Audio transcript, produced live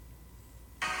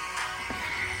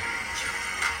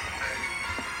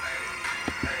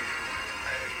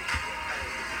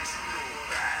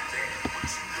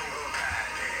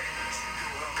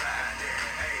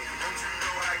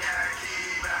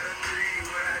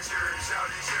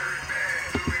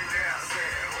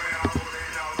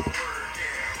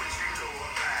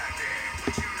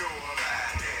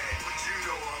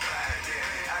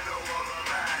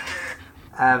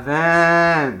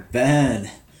Evan.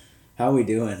 Ben, how we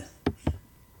doing?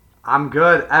 I'm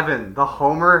good. Evan, the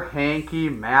Homer Hanky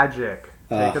magic.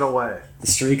 Take it away. The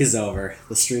streak is over.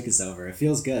 The streak is over. It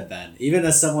feels good, Ben. Even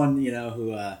as someone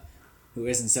who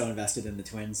isn't so invested in the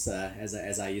Twins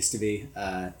as I used to be,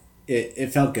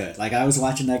 it felt good. Like I was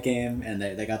watching that game and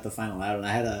they got the final out, and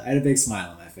I had a big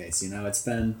smile on my face. You know, it's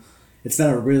been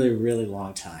a really really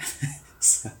long time.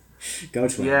 So, go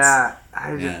Twins. Yeah,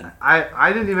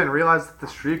 I didn't even realize that the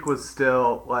streak was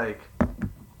still like.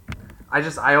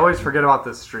 I always forget about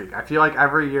this streak. I feel like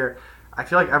every year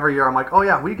I'm like, oh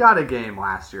yeah, we got a game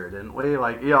last year, didn't we?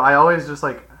 Like, I always just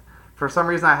like, for some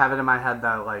reason I have it in my head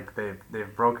that like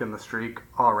they've broken the streak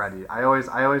already. I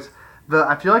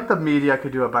feel like the media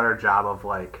could do a better job of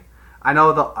like, I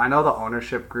know the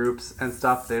ownership groups and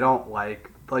stuff, they don't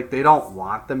they don't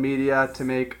want the media to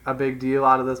make a big deal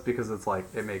out of this because it's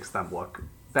like it makes them look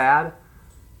bad.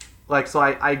 Like, so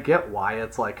I get why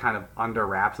it's like kind of under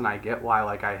wraps, and I get why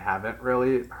like I haven't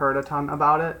really heard a ton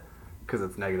about it because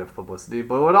it's negative publicity.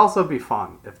 But it would also be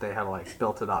fun if they had like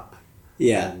built it up.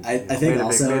 Yeah, I think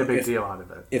made a big deal out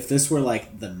of it. If this were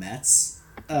like the Mets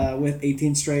with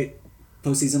 18 straight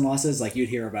postseason losses, like you'd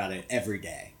hear about it every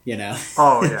day, you know?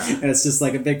 Oh yeah. And it's just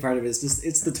like a big part of it is just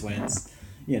it's the Twins,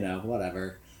 you know,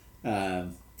 whatever.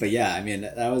 But yeah, I mean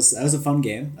that was a fun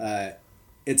game.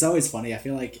 It's always funny. I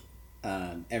feel like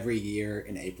every year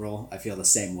in April, I feel the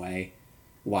same way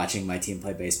watching my team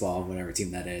play baseball, whatever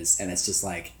team that is, and it's just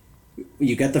like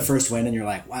you get the first win and you're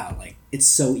like, wow, like it's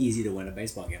so easy to win a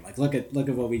baseball game. Like look at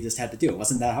what we just had to do. It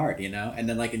wasn't that hard, you know? And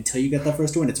then like until you get the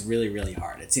first win, it's really, really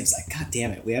hard. It seems like, God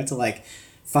damn it, we have to like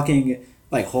fucking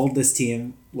like hold this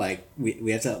team, like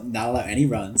we have to not allow any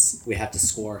runs. We have to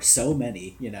score so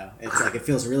many, you know. It's like it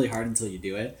feels really hard until you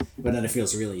do it, but then it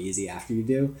feels really easy after you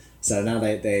do. So now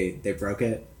they broke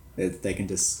it. They can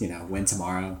just, you know, win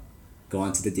tomorrow, go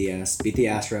on to the DS, beat the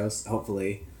Astros,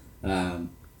 hopefully,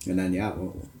 and then, yeah,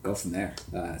 we'll go from there.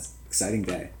 Exciting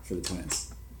day for the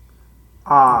Twins.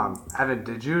 Evan,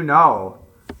 did you know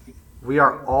we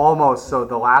are almost, so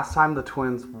the last time the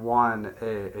Twins won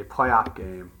a playoff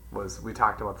game was, we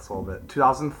talked about this a little bit,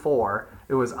 2004,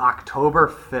 it was October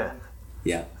 5th.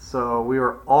 Yeah. So we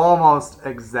were almost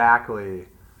exactly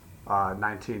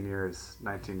 19 years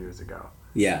ago.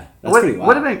 Yeah, that's pretty wild.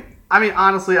 Would have been, I mean,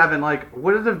 honestly, Evan, like,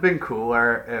 would it have been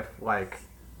cooler if, like,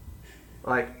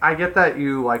 I get that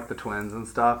you like the Twins and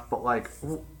stuff, but, like,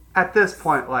 at this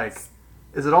point, like,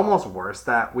 is it almost worse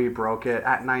that we broke it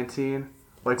at 19?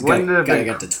 Like, wouldn't it have been...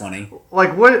 Gotta get to 20. Like,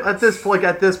 at this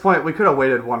point, we could have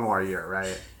waited one more year,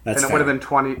 right? That's and it would have been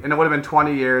 20, and it would have been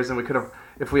 20 years, and we could have,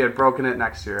 if we had broken it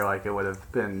next year, like, it would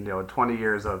have been, 20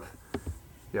 years of...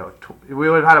 we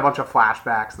would have had a bunch of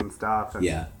flashbacks and stuff. And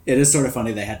yeah, it is sort of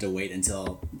funny they had to wait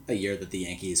until a year that the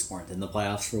Yankees weren't in the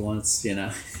playoffs for once, you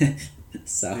know?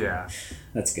 So, yeah,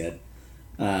 that's good.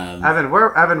 Evan, where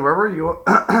were you?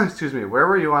 Excuse me, where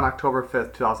were you on October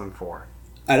 5th, 2004?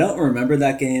 I don't remember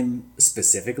that game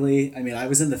specifically. I mean, I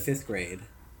was in the 5th grade,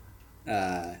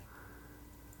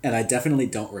 and I definitely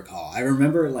don't recall. I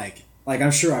remember, like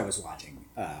I'm sure I was watching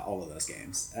all of those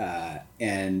games.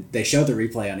 And they showed the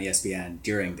replay on ESPN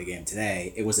during the game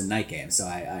today. It was a night game, so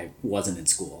I wasn't in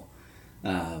school.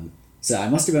 So I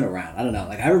must have been around. I don't know.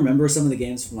 Like, I remember some of the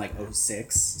games from, like,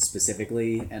 06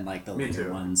 specifically, and, like, the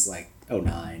later ones, like,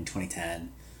 09,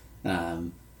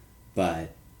 2010.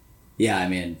 But, yeah, I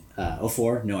mean,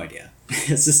 04, no idea.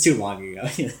 It's just too long ago,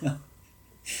 you know?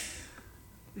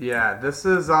 Yeah, this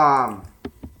is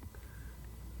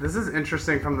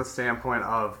interesting from the standpoint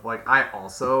of, like, I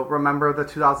also remember the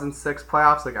 2006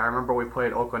 playoffs. Like, I remember we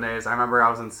played Oakland A's. I remember I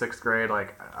was in 6th grade.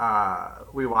 Like,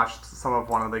 we watched some of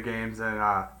one of the games, and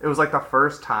it was, like, the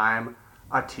first time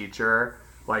a teacher,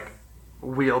 like,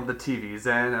 wheeled the TVs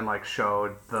in and, like,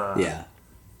 showed the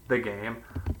game.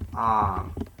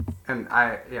 And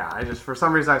I just, for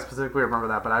some reason, I specifically remember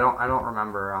that, but I don't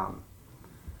remember, I'm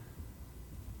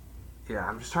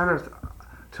just trying to...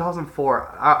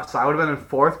 2004. So I would have been in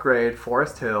 4th grade,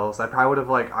 Forest Hills. I probably would have,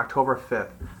 like, October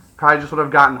 5th. Probably just would have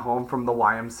gotten home from the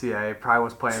YMCA. Probably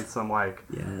was playing some, like,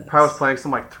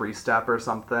 three-step or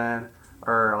something.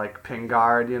 Or, like, ping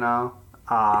guard,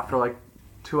 for, like,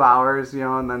 2 hours,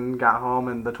 and then got home,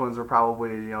 and the Twins were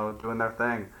probably, doing their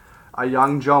thing. A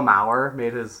young Joe Mauer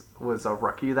was a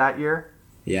rookie that year.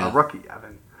 Yeah. A rookie,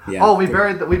 Evan. Yeah, we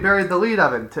buried the lead,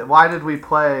 Evan. Why did we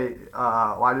play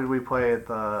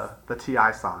the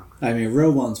T.I. song? I mean,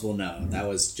 real ones will know that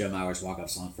was Joe Mauer's walk-up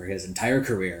song for his entire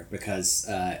career because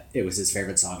it was his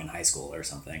favorite song in high school or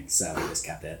something. So he just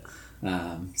kept it.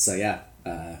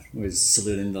 Was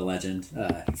saluting the legend.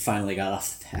 Finally got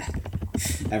off the pad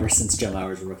ever since Joe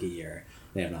Mauer's rookie year.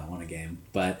 They have not won a game,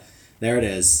 but there it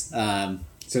is. So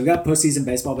we've got postseason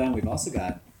baseball, Ben. We've also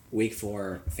got week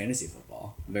 4 fantasy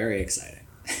football. Very exciting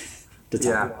to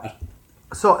talk about.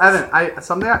 So Evan,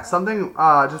 something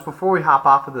just before we hop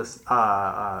off of this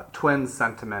Twins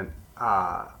sentiment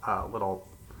little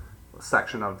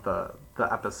section of the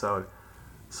episode.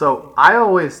 So I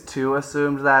always too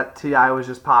assumed that T.I. was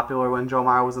just popular when Joe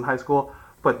Mauer was in high school,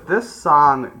 but this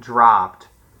song dropped.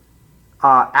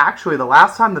 Actually, the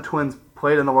last time the Twins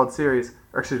played in the World Series,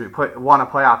 won a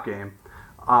playoff game,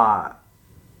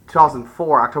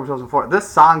 2004, October 2004. This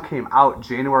song came out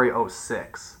January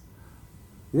 06.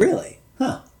 Really?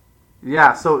 Huh.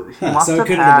 Yeah, so he must so have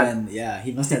it had. Have been, yeah,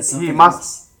 he must have had something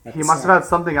else. He must have had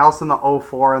something else in the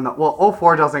 04 and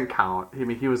 04 doesn't count. I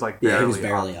mean, he was like barely he was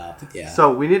barely up. Yeah.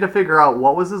 So we need to figure out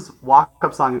what was his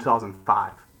walk-up song in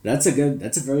 2005. That's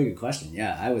a very good question.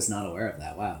 Yeah, I was not aware of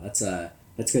that. Wow, that's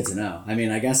good to know. I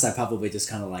mean, I guess I probably just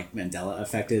kind of like Mandela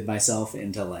affected myself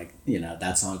into like,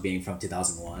 that song being from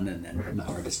 2001 and then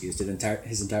Mauer just used it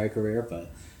his entire career. But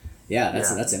yeah,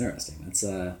 that's interesting.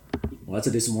 We'll have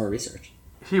to do some more research.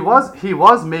 He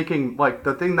was making like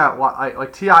the thing that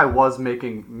like T.I. was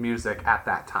making music at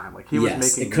that time. Like he was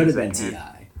making. It could have been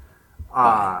T.I.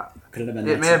 Could have been.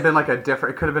 It may have been like a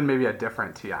different. It could have been maybe a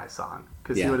different T.I. song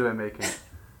because he would have been making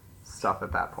stuff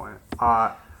at that point.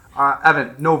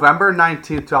 Evan, November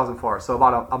 19th, 2004. So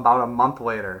about a month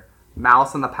later,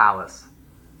 Malice in the Palace.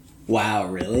 Wow,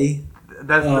 really?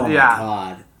 That's my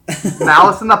God.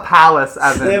 Malice in the Palace,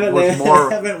 Evan, was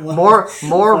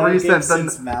more recent than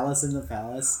Malice in the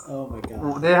Palace. Oh my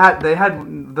God!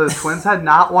 The Twins had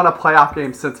not won a playoff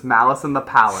game since Malice in the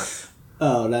Palace.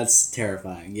 Oh, that's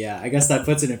terrifying. Yeah, I guess that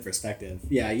puts it in perspective.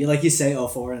 Yeah, you say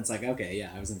 04 and it's like, okay,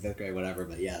 yeah, I was in 5th grade, whatever.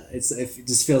 But yeah, it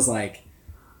just feels like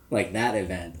that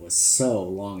event was so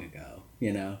long ago.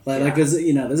 Like there's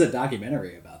a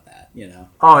documentary about that.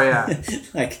 Oh yeah,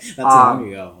 like that's how long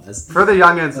ago it was. For the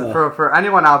youngins, for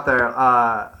anyone out there,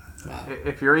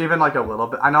 if you're even like a little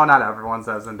bit, I know not everyone's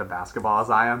as into basketball as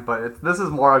I am, but this is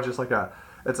more of just like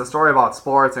it's a story about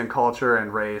sports and culture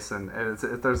and race, and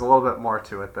there's a little bit more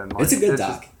to it than like, it's a good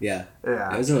doc. Yeah,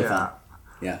 it was really fun.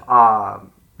 Yeah.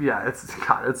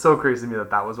 It's so crazy to me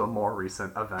that was a more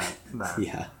recent event than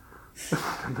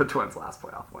the Twins' last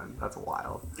playoff win. That's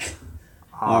wild.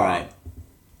 All right.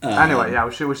 Anyway,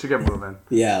 we should get moving.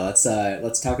 Yeah, let's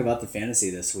talk about the fantasy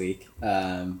this week.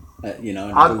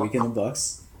 Another week in the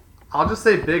books. I'll just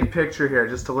say big picture here,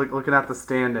 just to looking at the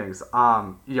standings.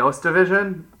 Yost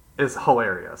division is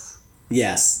hilarious.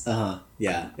 Yes.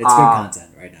 Yeah, it's good content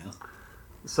right now.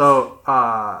 So,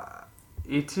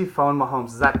 E.T. Phone Mahomes,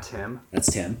 is that Tim?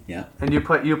 That's Tim. Yeah. And you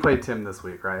played Tim this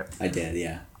week, right? I did.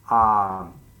 Yeah.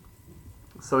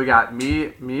 So we got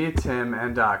me, Tim,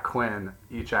 and Quinn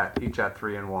each at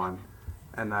 3-1,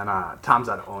 and then Tom's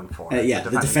at 0-4. Yeah,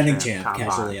 the defending champ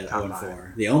casually at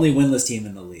 0-4, the only winless team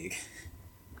in the league.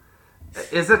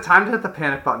 Is it time to hit the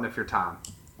panic button if you're Tom?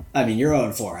 I mean, you're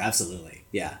 0-4, absolutely.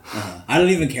 Yeah, I don't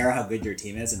even care how good your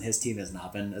team is, and his team has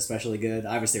not been especially good.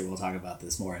 Obviously, we'll talk about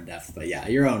this more in depth, but yeah,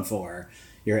 you're 0-4.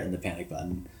 You're hitting the panic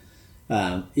button.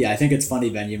 I think it's funny,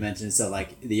 Ben, you mentioned, so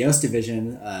like the Yost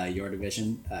division, your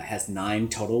division, has 9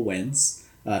 total wins.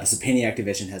 The Sapaniac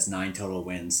division has 9 total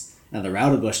wins. And the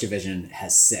Raudebush division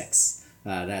has 6.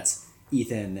 That's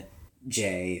Ethan,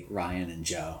 Jay, Ryan, and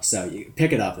Joe. So you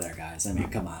pick it up there, guys. I mean,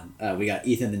 come on. We got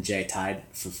Ethan and Jay tied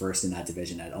for first in that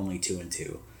division at only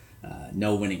 2-2.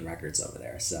 No winning records over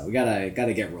there. So we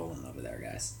gotta get rolling over there,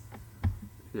 guys.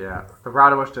 Yeah, the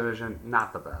Raudebush division,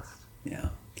 not the best. Yeah.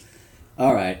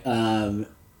 All right.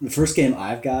 The first game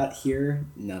I've got here,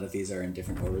 now that these are in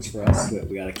different orders for us,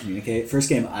 we got to communicate. First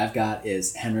game I've got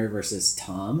is Henry versus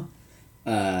Tom.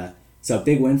 So a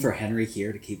big win for Henry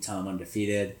here to keep Tom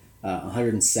undefeated,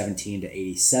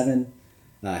 117-87.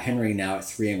 Henry now at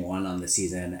 3-1 on the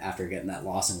season after getting that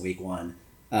loss in week 1.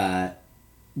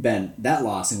 Ben, that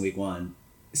loss in week 1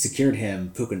 secured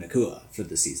him Puka Nacua for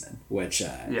the season, which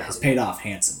has paid off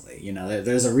handsomely.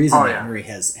 There's a reason that Henry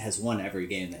has won every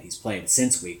game that he's played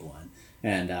since week 1.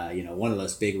 And, one of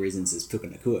those big reasons is Puka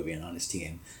Nacua being on his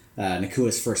team.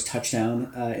 Nakua's first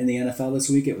touchdown in the NFL this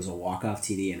week, it was a walk-off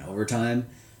TD in overtime.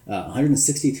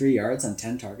 163 yards on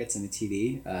 10 targets in a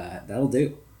TD. That'll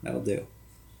do.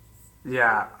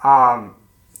 Yeah.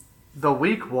 The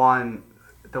week 1...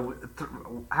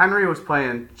 Henry was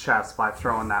playing chess by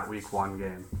throwing that week 1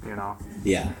 game,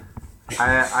 Yeah.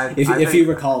 If you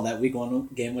recall, that week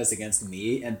 1 game was against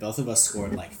me, and both of us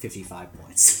scored like 55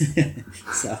 points.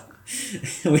 So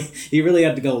he really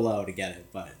had to go low to get it,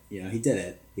 but he did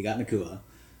it. He got Nacua.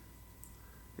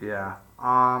 Yeah.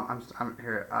 I'm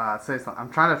here. Say something.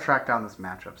 I'm trying to track down this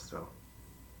matchup still.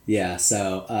 Yeah,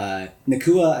 so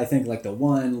Nakua, I think like the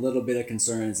one little bit of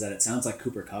concern is that it sounds like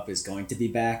Cooper Kupp is going to be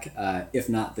back. If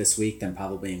not this week, then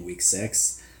probably in week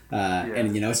 6.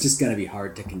 And it's just going to be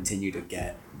hard to continue to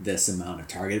get this amount of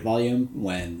target volume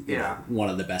when you know, one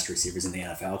of the best receivers in the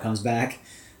NFL comes back.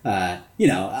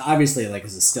 Obviously, like,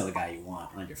 this is still a guy you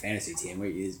want on your fantasy team where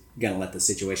he's going to let the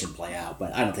situation play out,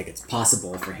 but I don't think it's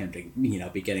possible for him to,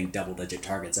 be getting double-digit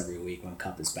targets every week when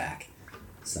Kupp is back.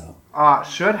 So,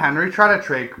 should Henry try to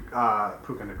trade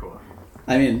Puka Nacua?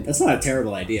 I mean, that's not a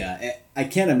terrible idea. I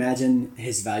can't imagine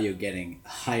his value getting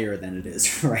higher than it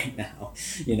is right now.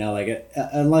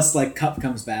 Unless like Kupp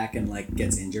comes back and like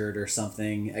gets injured or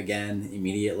something again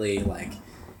immediately, like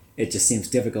it just seems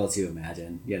difficult to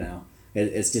imagine.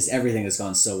 It's just everything has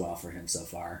gone so well for him so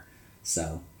far.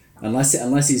 So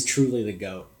unless he's truly the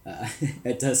GOAT,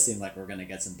 it does seem like we're gonna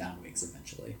get some down weeks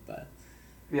eventually. But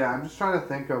yeah, I'm just trying to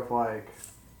think of like,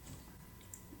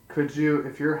 could you,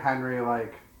 if you're Henry,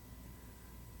 like,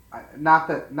 not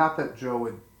that Joe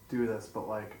would do this, but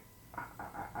like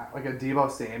a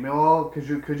Deebo Samuel, could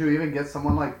you even get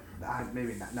someone like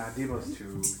maybe not? No, Deebo's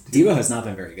too. Deebo has not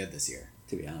been very good this year,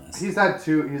 to be honest. He's had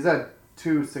two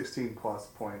 16+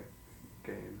 point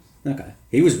games. Okay,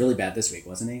 he was really bad this week,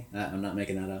 wasn't he? I'm not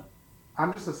making that up.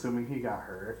 I'm just assuming he got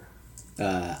hurt.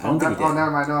 I don't think he did. Oh,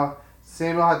 never mind. No,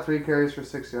 Samuel had 3 carries for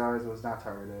 6 yards. Was not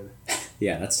targeted.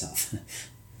 Yeah, that's tough.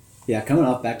 Yeah, coming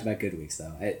off back-to-back good weeks,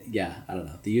 though. I don't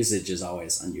know. The usage is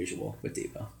always unusual with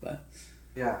Deebo, but...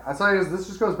 Yeah, I tell you, this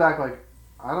just goes back, like,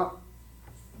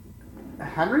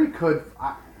 Henry could...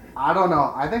 I don't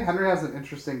know. I think Henry has an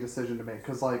interesting decision to make,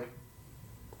 because, like,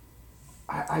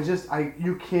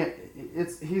 you can't...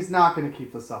 He's not going to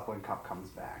keep this up when Kupp comes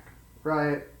back,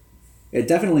 right? It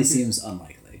definitely seems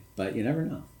unlikely, but you never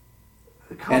know.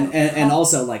 And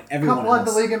also, like, everyone Kupp led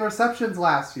the league in receptions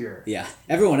last year. Yeah.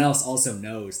 Everyone else also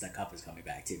knows that Kupp is coming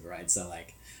back, too, right? So,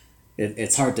 like,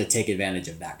 it's hard to take advantage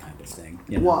of that kind of thing.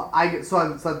 Well, that's where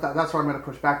I'm going to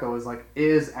push back, though, is, like,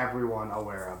 is everyone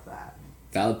aware of that?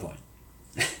 Valid point.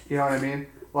 You know what I mean?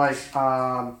 Like,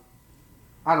 I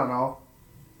don't know.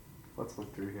 Let's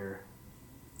look through here.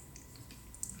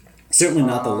 Certainly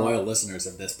not the loyal listeners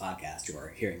of this podcast who are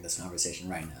hearing this conversation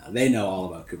right now. They know all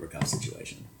about Cooper Kupp's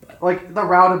situation. But. Like the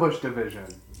Rowdebush division,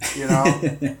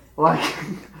 like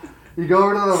you go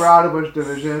over to the Rowdebush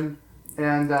division,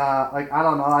 and like I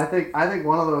don't know. I think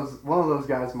one of those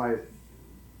guys might.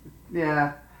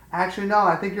 Yeah, actually no.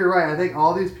 I think you're right. I think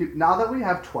all these people now that we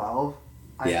have 12,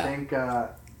 I think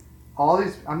all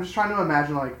these. I'm just trying to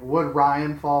imagine like would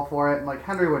Ryan fall for it? And like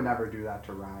Henry would never do that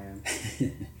to Ryan.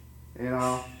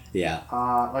 Yeah.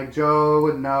 Like Joe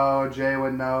would know, Jay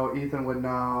would know, Ethan would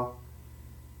know.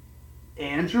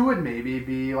 Andrew would maybe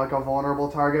be like a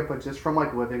vulnerable target, but just from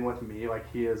like living with me,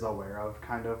 like he is aware of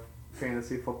kind of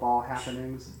fantasy football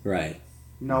happenings. Right.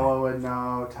 Noah would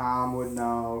know, Tom would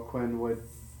know, Quinn would.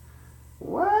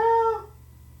 Well.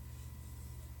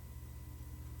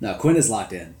 No, Quinn is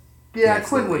locked in. Yeah,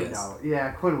 Quinn would know.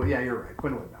 Yeah, Quinn would. Yeah, you're right.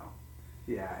 Quinn would know.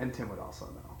 Yeah, and Tim would also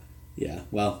know. Yeah.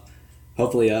 Well.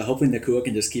 Hopefully Nacua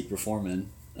can just keep performing.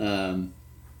 I'm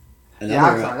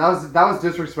sorry. That was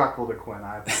disrespectful to Quinn.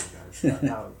 I apologize.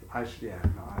 You're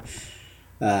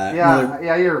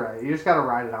right. You just got to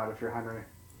ride it out if you're Henry.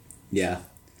 Yeah.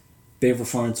 Big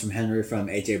performance from Henry from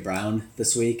A.J. Brown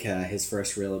this week. His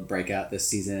first real breakout this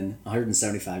season.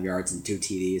 175 yards and 2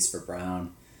 TDs for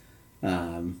Brown.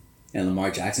 And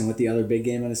Lamar Jackson with the other big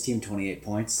game on his team, 28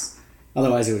 points.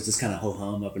 Otherwise, it was just kind of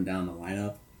ho-hum up and down the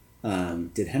lineup.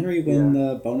 Did Henry win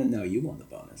the bonus? No, you won the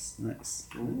bonus. Nice.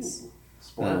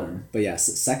 Spoiler. But yeah,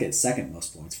 second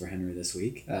most points for Henry this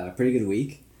week. Pretty good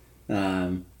week.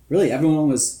 Really, everyone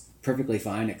was perfectly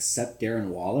fine except Darren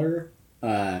Waller.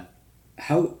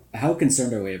 How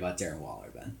concerned are we about Darren Waller,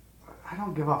 Ben? I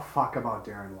don't give a fuck about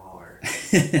Darren Waller.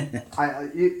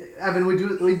 Evan, we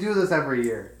do this every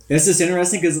year. It's just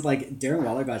interesting because like Darren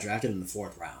Waller got drafted in the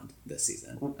 4th round this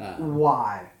season.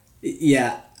 Why?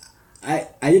 Yeah. I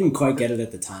didn't quite get it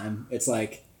at the time. It's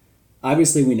like,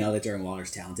 obviously we know that Darren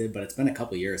Waller's talented, but it's been a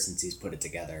couple years since he's put it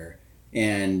together.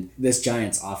 And this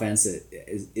Giants offense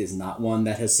is not one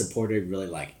that has supported really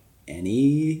like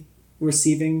any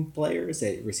receiving players,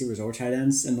 receivers or tight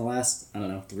ends in the last,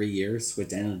 3 years with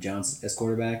Daniel Jones as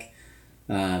quarterback.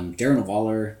 Darren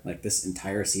Waller, like this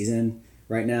entire season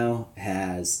right now,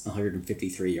 has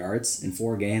 153 yards in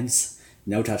 4 games,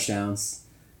 no touchdowns.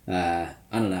 I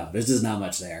don't know. There's just not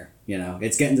much there.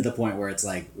 It's getting to the point where it's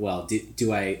like, well,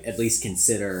 do I at least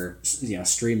consider,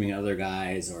 streaming other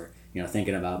guys or,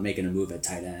 thinking about making a move at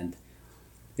tight end?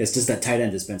 It's just that tight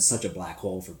end has been such a black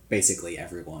hole for basically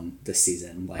everyone this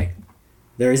season. Like,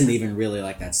 there isn't even really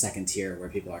like that second tier where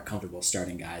people are comfortable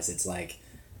starting guys. It's like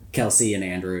Kelsey and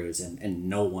Andrews and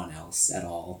no one else at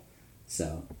all.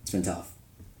 So it's been tough.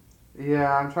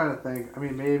 Yeah, I'm trying to think. I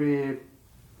mean, maybe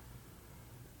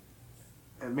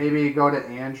go to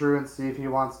Andrew and see if he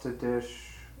wants to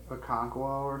dish Okonkwo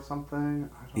or something.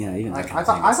 Yeah, even that I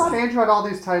thought Andrew had all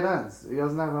these tight ends. He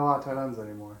doesn't have a lot of tight ends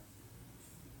anymore.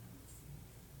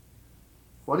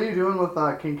 What are you doing with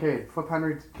Kincaid? Flip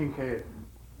Henry Kincaid.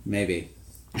 Maybe.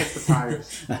 Kick the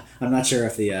tires. I'm not sure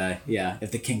if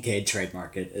the Kincaid trade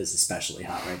market is especially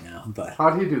hot right now, but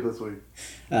How'd he do this week?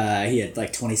 He had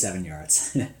like 27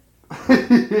 yards.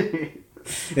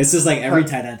 It's just like every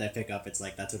tight end I pick up, it's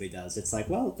like that's what he does. It's like,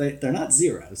 well, they're not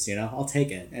zeros, I'll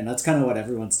take it. And that's kind of what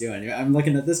everyone's doing. I'm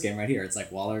looking at this game right here. It's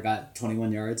like Waller got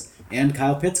 21 yards and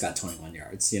Kyle Pitts got 21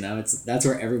 yards. That's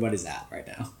where everybody's at right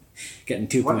now. Getting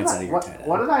 2 points out of your tight end.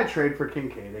 What did I trade for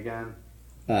Kincaid again?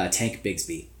 Tank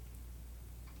Bigsby.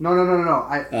 No.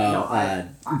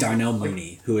 Darnell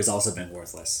Mooney, who has also been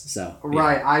worthless. So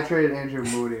right, yeah. I traded Andrew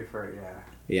Mooney for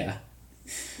Yeah.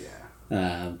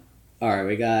 All right,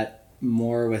 we got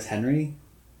more with Henry.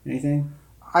 Anything?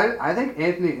 I think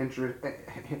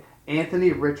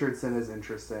Anthony Richardson is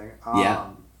interesting.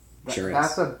 Sure is.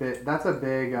 That's a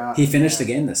big. He finished the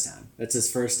game this time. That's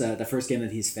his first the first game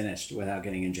that he's finished without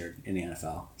getting injured in the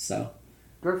NFL. So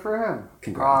good for him.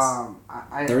 Congrats.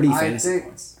 30 fantasy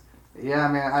points. Yeah,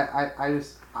 man.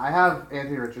 I have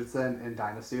Anthony Richardson in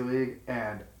Dynasty League,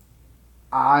 and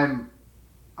I'm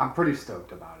pretty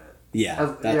stoked about it.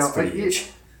 Yeah, that's pretty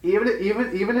huge. Even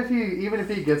if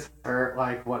he gets hurt,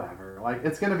 like whatever, like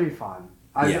it's gonna be fun.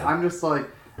 I'm just like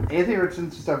Anthony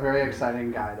Richardson's just a very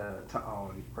exciting guy to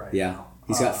own right now. Yeah,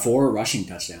 he's got 4 rushing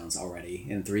touchdowns already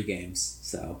in 3 games,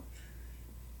 so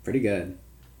pretty good.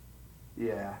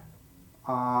 Yeah,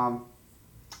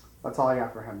 that's all I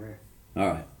got for Henry. All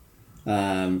right.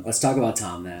 Let's talk about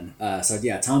Tom then.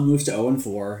 Tom moves to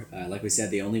 0-4. Like we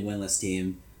said, the only winless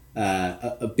team.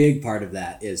 A big part of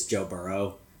that is Joe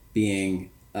Burrow being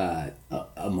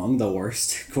among the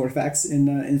worst quarterbacks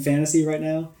in fantasy right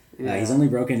now. Yeah. He's only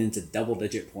broken into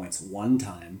double-digit points 1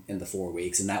 time in the 4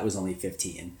 weeks, and that was only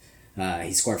 15.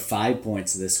 He scored 5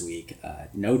 points this week.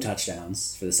 No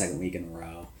touchdowns for the 2nd week in a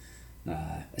row.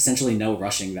 Essentially no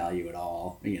rushing value at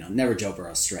all. Never Joe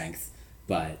Burrow's strength,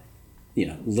 but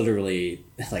literally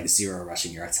like 0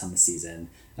 rushing yards on the season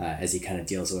as he kind of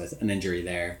deals with an injury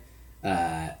there.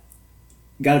 Got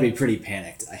to be pretty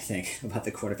panicked, I think, about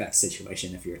the quarterback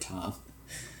situation if you're Tom.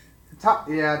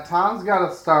 Tom's got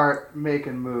to start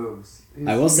making moves.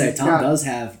 I will say, Tom does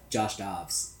have Josh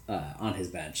Dobbs on his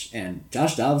bench, and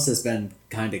Josh Dobbs has been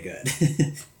kind of good.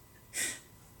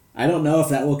 I don't know if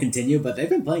that will continue, but they've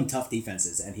been playing tough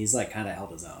defenses, and he's like kind of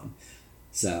held his own.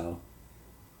 So,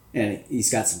 and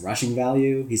he's got some rushing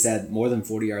value. He's had more than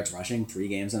 40 yards rushing 3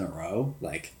 games in a row.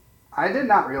 Like, I did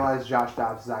not realize Josh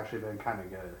Dobbs has actually been kind of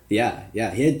good. Yeah.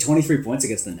 He had 23 points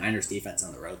against the Niners defense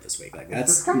on the road this week. Like,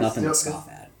 that's nothing to scoff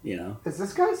at, Is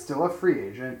this guy still a free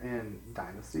agent in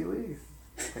Dynasty League?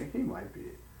 I think he might be.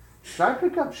 Should I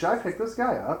pick this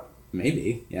guy up?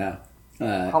 Maybe, yeah.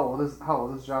 How old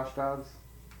is Josh Dobbs?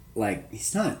 Like,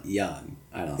 he's not young,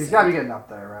 I don't think. He's got to be getting up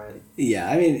there, right?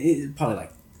 Yeah, I mean, probably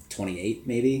like 28,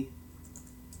 maybe.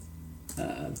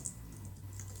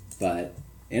 But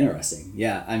interesting.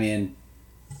 Yeah, I mean,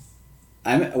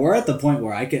 we're at the point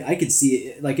where I could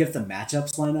see, like, if the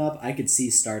matchups line up, I could see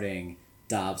starting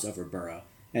Dobbs over Burrow.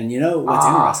 And what's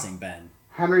interesting, Ben?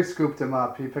 Henry scooped him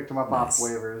up. He picked him up off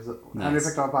waivers. Nice. Henry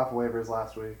picked him up off waivers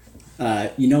last week.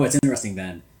 What's interesting,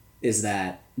 Ben, is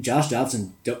that Josh Dobbs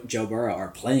and Joe Burrow are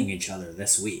playing each other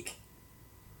this week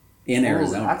in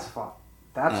Arizona. That's fun.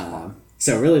 Fun.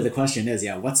 So really the question is,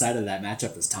 what side of that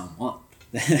matchup does Tom want?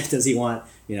 Does he want,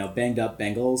 banged up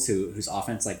Bengals whose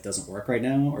offense like doesn't work right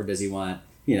now, or does he want,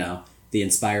 the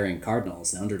inspiring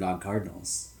Cardinals, the underdog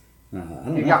Cardinals? I don't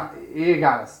know. You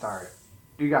gotta start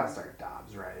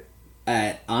Dobbs, right?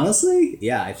 Honestly,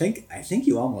 yeah, I think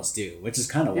you almost do, which is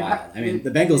kind of wild. I mean,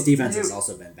 the Bengals defense has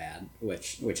also been bad,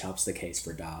 which helps the case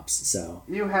for Dobbs. So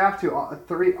you have to all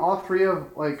three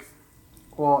of like,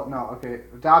 well, no, okay.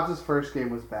 Dobbs' first game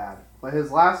was bad, but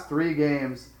his last 3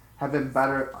 games have been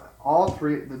better. All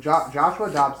 3, Joshua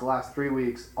Dobbs' last 3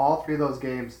 weeks, all 3 of those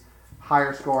games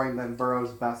higher scoring than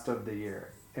Burrow's best of the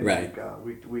year in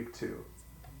week 2.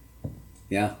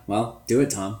 Yeah, well, do it,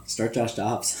 Tom. Start Josh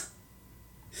Dobbs.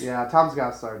 Yeah, Tom's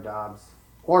got to start Dobbs.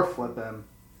 Or flip him.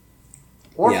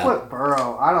 Or flip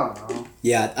Burrow. I don't know.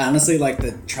 Yeah, honestly, like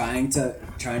the trying to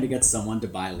get someone to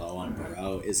buy low on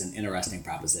Burrow is an interesting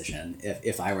proposition.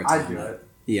 If I were Tom, I'd do it.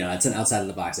 It's an outside of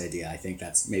the box idea. I think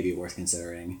that's maybe worth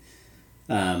considering.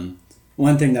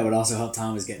 One thing that would also help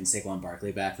Tom is getting Saquon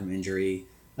Barkley back from injury.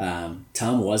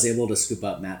 Tom was able to scoop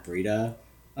up Matt Breida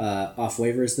off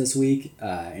waivers this week,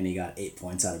 and he got 8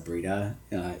 points out of Breida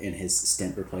in his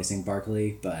stint replacing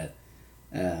Barkley. But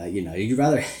you'd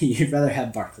rather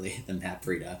have Barkley than Matt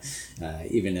Breida,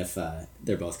 even if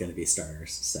they're both going to be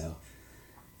starters. So,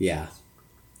 yeah.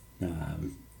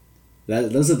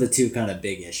 Those are the two kind of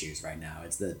big issues right now.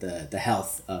 It's the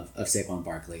health of Saquon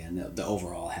Barkley and the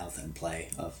overall health and play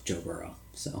of Joe Burrow.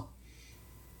 So,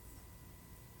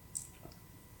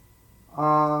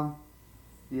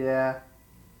 yeah.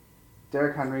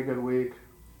 Derrick Henry, good week.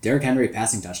 Derrick Henry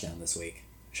passing touchdown this week.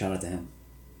 Shout out to him.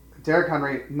 Derrick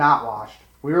Henry not washed.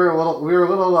 We were a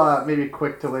little maybe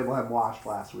quick to label him washed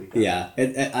last week. Yeah,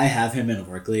 I have him in a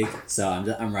work league, so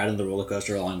I'm riding the roller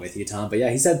coaster along with you, Tom. But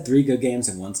yeah, he's had 3 good games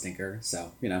and 1 stinker,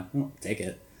 so take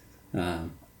it. He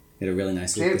had a really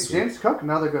nice week this week. James Cook,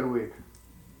 another good week.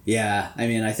 Yeah, I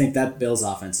mean, I think that Bills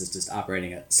offense is just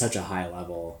operating at such a high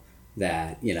level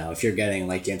that if you're getting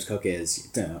like James Cook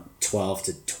is 12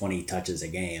 to 20 touches a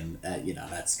game,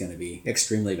 that's going to be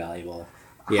extremely valuable.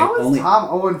 Yeah, How is Tom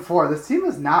 0-4? This team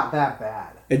is not that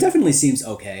bad. It definitely seems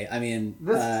okay. I mean,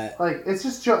 it's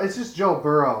just Joe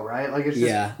Burrow, right? Like it's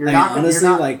just you're not going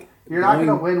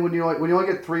to win when you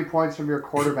only get 3 points from your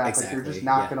quarterback. Exactly, like you're just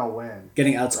not going to win.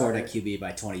 Getting outscored at QB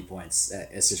by 20 points,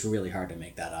 it's just really hard to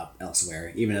make that up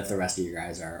elsewhere. Even if the rest of your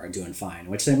guys are doing fine,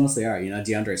 which they mostly are.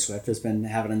 DeAndre Swift has been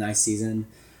having a nice season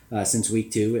since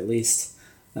week 2 at least.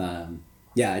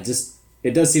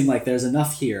 It does seem like there's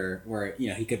enough here where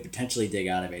he could potentially dig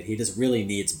out of it. He just really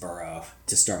needs Burrow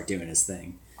to start doing his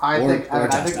thing. I think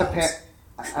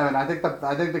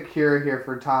the cure here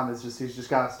for Tom is he's just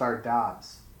got to start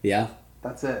Dobbs. Yeah,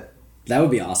 that's it. That would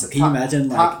be awesome. Can you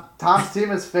imagine Tom's team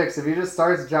is fixed if he just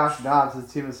starts Josh Dobbs?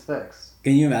 His team is fixed.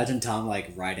 Can you imagine Tom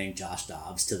riding Josh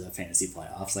Dobbs to the fantasy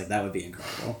playoffs? Like that would be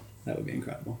incredible.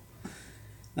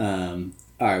 All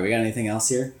right, we got anything else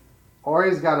here?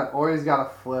 Ori's got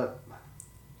to flip.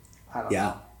 I don't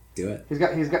know. Do it. He's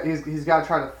got to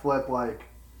try to flip like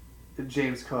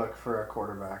James Cook for a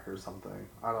quarterback or something.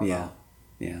 I don't know.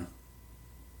 Yeah.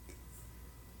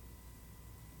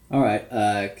 All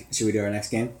right. Should we do our next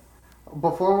game?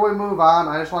 Before we move on,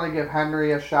 I just want to give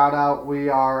Henry a shout out. We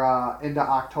are into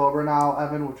October now,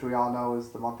 Evan, which we all know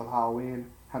is the month of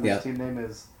Halloween. Henry's team name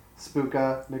is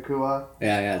Spooka Nakua.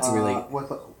 Yeah. It's really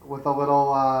with a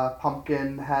little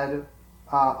pumpkin head.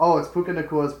 It's Puka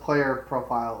Nakua's player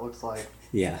profile, it looks like.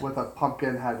 Yeah. With a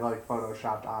pumpkin head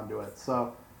photoshopped onto it.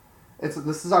 So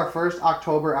this is our first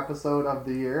October episode of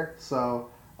the year, so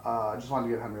I just wanted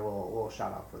to give Henry a little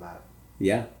shout out for that.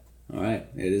 Yeah. All right.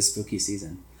 It is spooky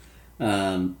season.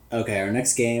 Okay, our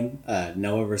next game,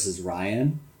 Noah versus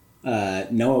Ryan.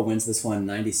 Noah wins this one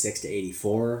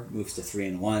 96-84, moves to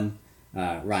 3-1.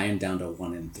 Ryan down to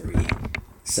 1-3.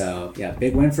 So, yeah,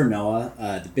 big win for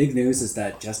Noah. The big news is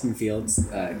that Justin Fields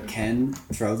can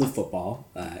throw the football.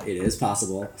 It is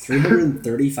possible.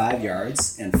 335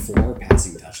 yards and 4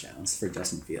 passing touchdowns for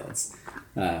Justin Fields.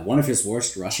 One of his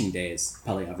worst rushing days,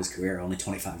 probably of his career, only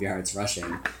 25 yards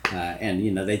rushing.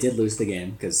 And, they did lose the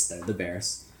game because they're the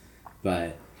Bears.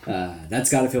 But that's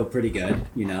got to feel pretty good.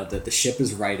 That the ship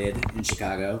is righted in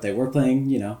Chicago. They were playing,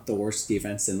 the worst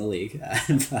defense in the league.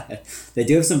 But they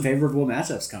do have some favorable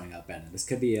matchups coming up, and this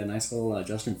could be a nice little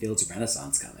Justin Fields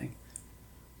renaissance coming.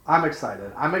 I'm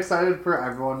excited. I'm excited for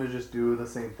everyone to just do the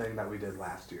same thing that we did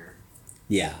last year.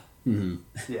 Yeah. Mm-hmm.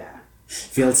 Yeah.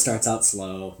 Fields starts out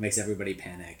slow, makes everybody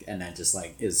panic, and then just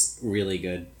is really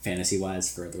good fantasy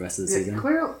wise for the rest of the season.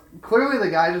 Clearly, the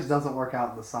guy just doesn't work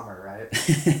out in the summer, right?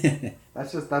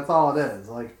 That's all it is.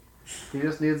 He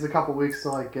just needs a couple weeks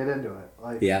to get into it.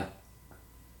 Yeah.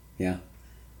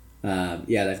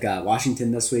 They've got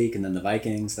Washington this week, and then the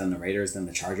Vikings, then the Raiders, then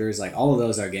the Chargers. All of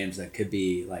those are games that could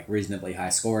be reasonably high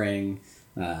scoring.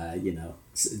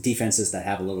 Defenses that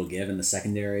have a little give in the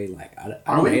secondary.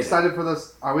 Are we excited for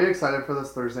this? Are we excited for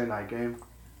this Thursday night game?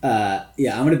 I'm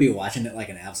gonna be watching it like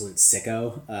an absolute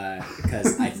sicko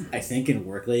because I think in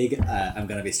work league I'm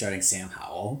gonna be starting Sam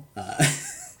Howell,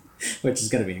 which is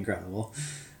gonna be incredible.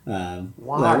 Why?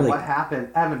 What happened,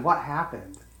 Evan? What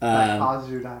happened that caused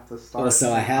you to have to start? Well,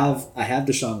 so I have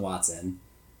Deshaun Watson.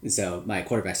 So my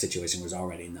quarterback situation was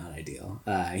already not ideal.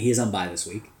 He's on bye this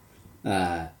week.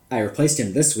 I replaced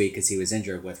him this week because he was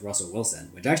injured with Russell Wilson,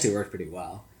 which actually worked pretty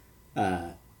well.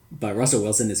 But Russell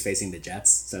Wilson is facing the Jets,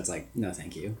 so it's no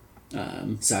thank you.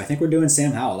 So I think we're doing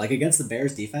Sam Howell, against the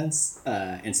Bears defense,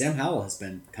 and Sam Howell has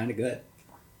been kind of good.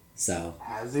 So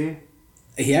has he?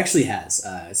 He actually has,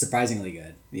 surprisingly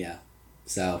good. Yeah.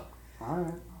 So. All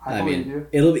right. I mean,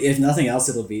 it'll be, if nothing else,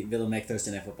 it'll make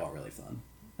Thursday Night Football really fun.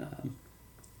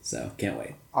 So can't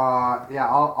wait. Yeah,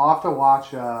 I'll have to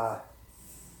watch.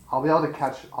 I'll be able to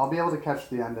catch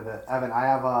the end of it. Evan, I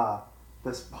have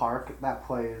this park that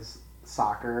plays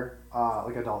soccer,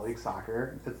 like adult league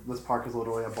soccer. This park is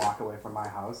literally a block away from my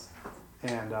house,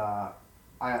 and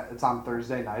it's on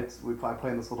Thursday nights. I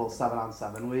play in this little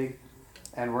 7-on-7 league,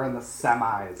 and we're in the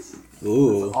semis.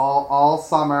 Ooh. It's all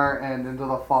summer and into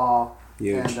the fall.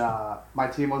 Huge. And my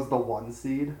team was the 1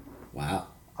 seed. Wow.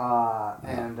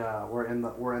 And we're in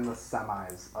the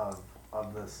semis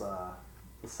of this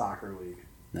the soccer league.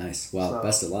 Nice. Well, So,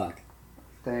 best of luck.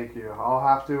 Thank you. I'll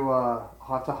have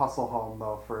to hustle home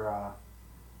though for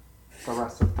the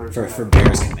rest of Thursday. For night.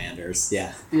 Bears Commanders,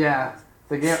 yeah. Yeah,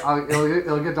 the game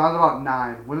it'll get done at about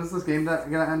 9. When is this game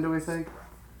gonna end? Do we think?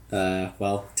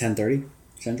 10:30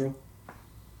 Central.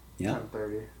 Yeah.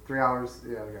 10:30. 3 hours.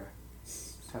 Yeah. Okay.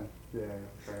 10. Yeah.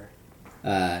 Fair.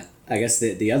 I guess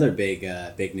the other big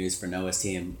news for Noah's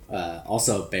team,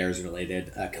 also Bears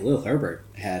related. Khalil Herbert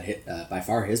had hit by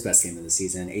far his best game of the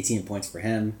season. 18 points for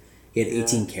him. He had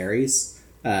 18 carries.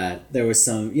 There was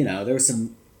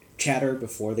some chatter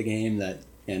before the game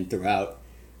and throughout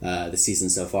the season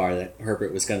so far that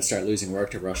Herbert was going to start losing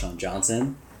work to Rashawn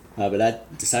Johnson, but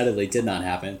that decidedly did not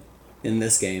happen in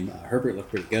this game. Herbert looked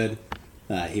pretty good.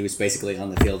 He was basically on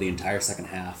the field the entire second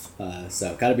half.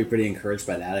 So got to be pretty encouraged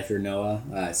by that if you're Noah.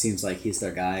 It seems like he's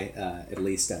their guy, at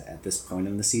least at this point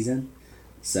in the season.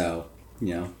 So,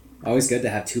 always good to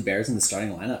have 2 Bears in the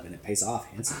starting lineup, and it pays off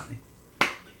handsomely.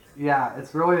 Yeah, it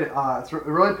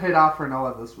really paid off for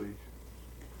Noah this week.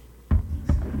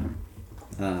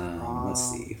 Let's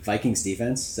see. Vikings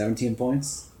defense, 17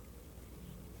 points.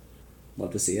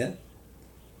 Love to see it.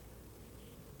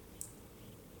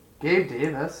 Gabe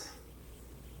Davis,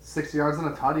 6 yards and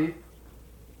a tutty.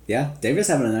 Yeah, Davis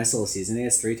having a nice little season. He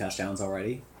has 3 touchdowns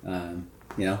already.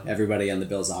 Everybody on the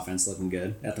Bills offense looking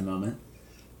good at the moment.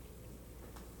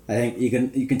 I think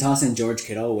you can toss in George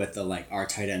Kittle with the our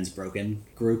tight ends broken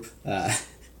group.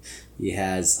 He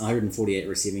has 148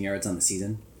 receiving yards on the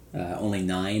season. Only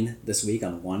 9 this week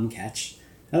on 1 catch.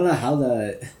 I don't know how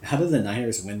did the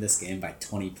Niners win this game by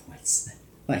 20 points?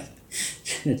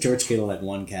 George Kittle had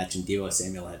 1 catch and Deebo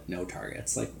Samuel had no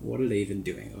targets. What are they even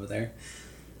doing over there?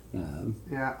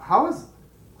 Yeah,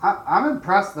 I'm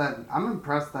impressed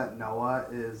that Noah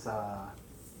is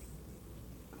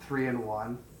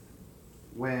 3-1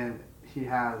 when he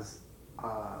has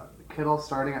Kittle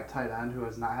starting at tight end, who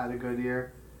has not had a good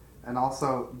year, and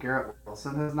also Garrett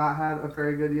Wilson has not had a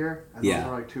very good year. And those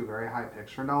are 2 very high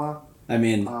picks for Noah. I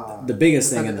mean, the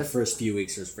biggest thing in the first few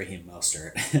weeks was Raheem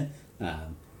Mostert,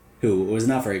 who was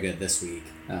not very good this week.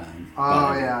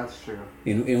 Yeah, that's true.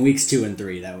 In weeks 2 and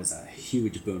 3, that was a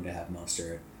huge boon to have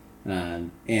Mostert.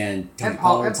 And Tony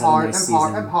Pollard's had a nice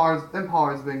season. And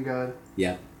Pollard's been good.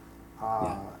 Yep.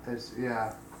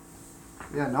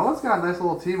 Yeah, Noah's got a nice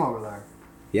little team over there.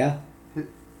 Yeah.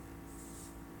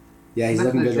 He's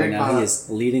looking good right now. He is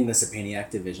leading the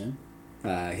Sapaniac division,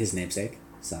 his namesake.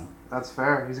 So that's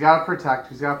fair. He's got to protect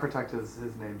his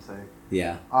namesake.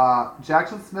 Yeah.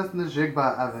 Jackson Smith and the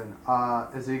Jigba, Evan.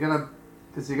 Is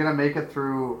he gonna make it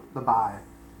through the bye?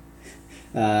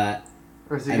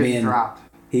 Or is he getting dropped?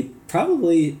 He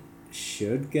probably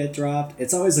should get dropped.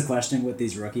 It's always a question with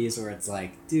these rookies where it's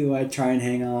do I try and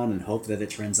hang on and hope that it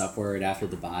trends upward after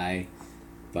the bye?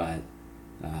 But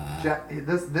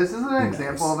this is an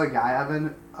example of a guy,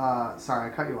 Evan.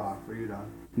 Sorry, I cut you off. Were you done?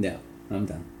 No, I'm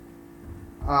done.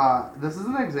 This is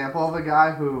an example of a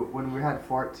guy who, when we had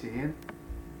 14,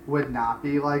 would not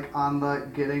be on the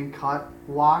getting cut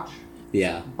watch.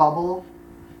 Yeah. Bubble,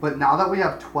 but now that we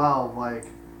have 12,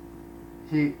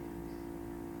 he.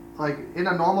 In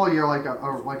a normal year, a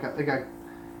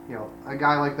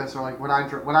guy like this, or when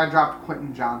I dropped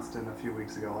Quentin Johnston a few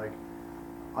weeks ago,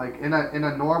 in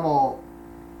a normal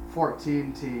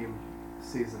 14 team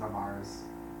season of ours,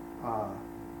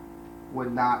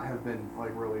 would not have been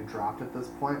really dropped at this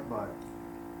point, but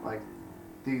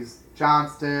these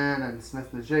Johnston and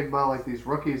Smith-Njigba, these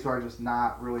rookies who are just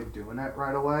not really doing it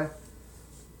right away.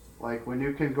 When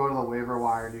you can go to the waiver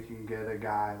wire and you can get a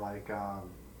guy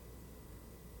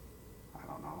I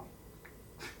don't know,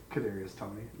 Kadarius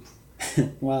Toney.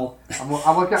 Well, I'm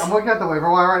looking at the waiver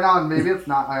wire right now, and maybe it's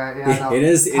not. It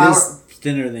is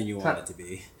thinner than you want it to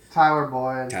be. Tyler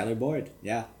Boyd. Tyler Boyd,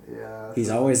 yeah. Yeah. He's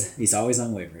always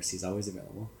on waivers. He's always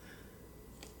available.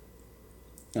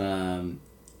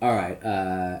 All right.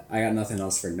 I got nothing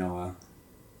else for Noah.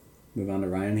 Move on to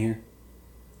Ryan here.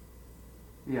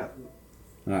 Yeah.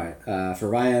 All right. For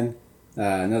Ryan,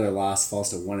 another loss,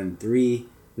 falls to 1-3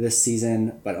 this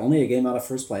season, but only a game out of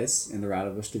first place in the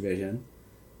Roudabush division.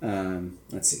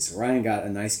 Let's see. So Ryan got a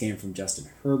nice game from Justin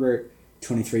Herbert.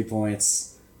 23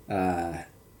 points.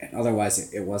 And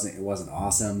otherwise, it wasn't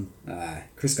awesome.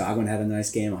 Chris Godwin had a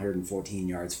nice game, 114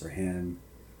 yards for him.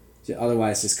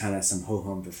 Otherwise, just kind of some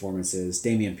ho-hum performances.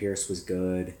 Dameon Pierce was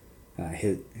good.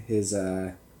 His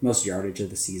most yardage of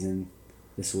the season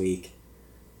this week.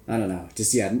 I don't know.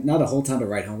 Just, not a whole ton to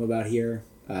write home about here.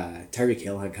 Tyreek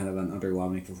Hill had kind of an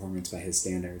underwhelming performance by his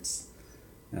standards.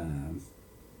 I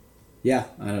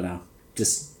don't know.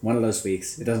 Just one of those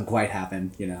weeks. It doesn't quite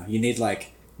happen. You need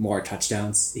like more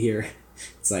touchdowns here.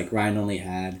 It's like Ryan only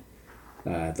had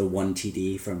the one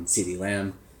TD from CeeDee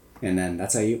Lamb, and then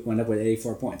that's how you end up with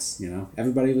 84 points.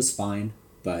 Everybody was fine,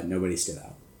 but nobody stood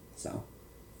out. So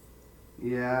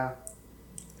yeah.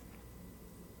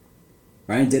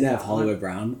 Ryan did have Hollywood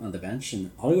Brown on the bench,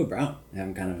 and Hollywood Brown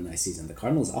having kind of a nice season. The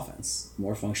Cardinals' offense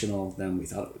more functional than we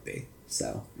thought it would be.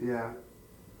 So yeah.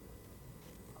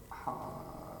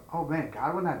 Oh man,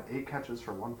 Godwin had 8 catches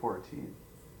for 114.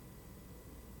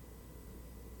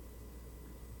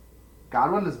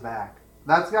 Godwin is back.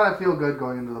 That's gotta feel good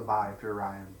going into the bye if you're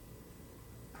Ryan.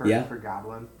 For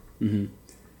Godwin. Mm-hmm.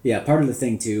 Yeah, part of the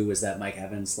thing too was that Mike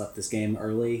Evans left this game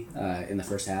early in the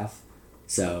first half,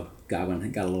 so Godwin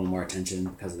got a little more attention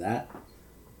because of that.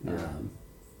 Yeah.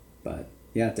 But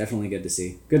yeah, definitely good to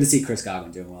see. Good to see Chris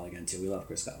Godwin doing well again too. We love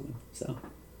Chris Godwin. So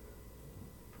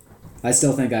I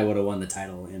still think I would have won the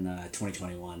title in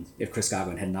 2021 if Chris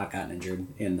Godwin had not gotten injured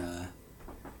in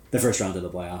the first round of the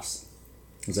playoffs.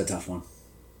 It was a tough one.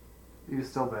 You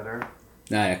still bitter?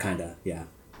 Yeah, kinda. Yeah.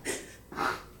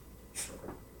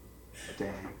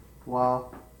 Dang.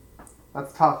 Well,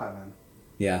 that's tough, Evan.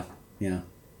 Yeah.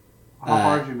 How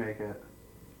hard did you make it?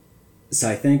 So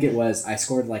I think I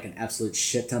scored like an absolute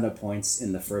shit ton of points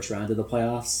in the first round of the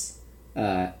playoffs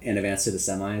in advance to the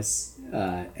semis.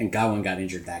 And Godwin got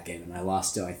injured that game, and I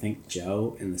lost to, I think,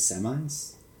 Joe in the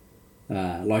semis.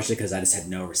 Largely because I just had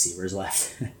no receivers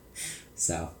left.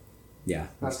 So, yeah,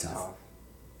 it was tough.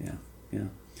 Yeah.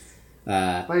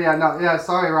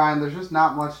 Sorry, Ryan. There's just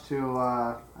not much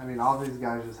to. All these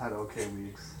guys just had okay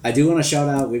weeks. I do want to shout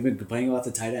out. We've been complaining about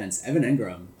the tight ends. Evan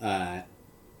Engram.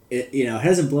 It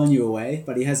hasn't blown you away,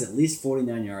 but he has at least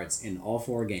 49 yards in all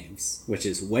 4 games, which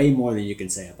is way more than you can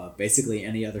say about basically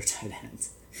any other tight end.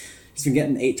 He's been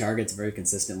getting 8 targets very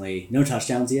consistently. No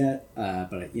touchdowns yet,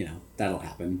 but that'll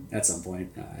happen at some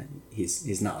point.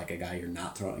 He's not like a guy you're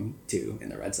not throwing to in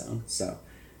the red zone. So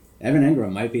Evan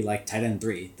Engram might be like tight end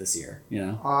 3 this year.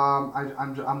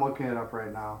 I'm looking it up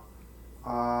right now.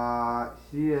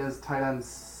 He is tight end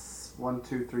 1,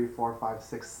 2, 3, 4, 5,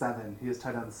 6, 7. He is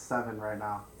tight end 7 right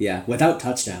now. Yeah, without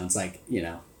touchdowns,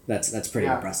 that's pretty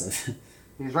impressive.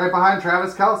 He's right behind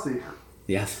Travis Kelce.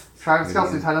 Yeah. Travis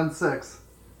Kelce, tight end 6.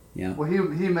 Yeah. Well,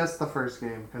 he missed the first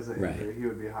game because of injury. Right. He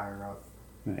would be higher up.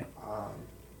 Right.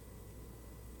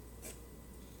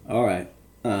 All right.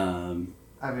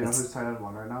 Who's tight end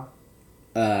 1 right now?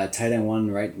 Tight end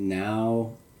 1 right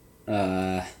now.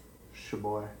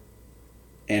 Shaboy.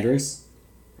 Andrews.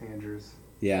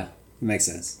 Yeah, it makes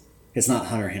sense. It's not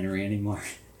Hunter Henry anymore.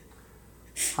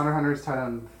 Hunter Henry's tight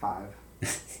end 5.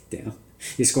 Damn.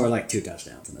 You score like 2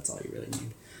 touchdowns, and that's all you really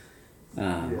need.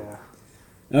 Yeah.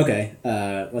 Okay,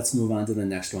 let's move on to the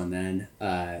next one then.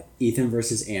 Ethan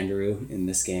versus Andrew in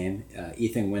this game.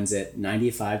 Ethan wins it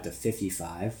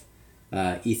 95-55.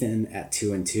 Ethan at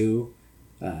 2-2,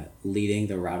 leading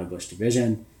the Roudabush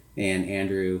division, and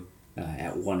Andrew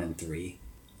at 1-3.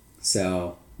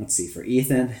 So let's see, for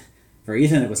Ethan,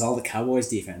 it was all the Cowboys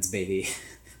defense, baby.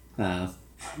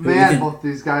 Both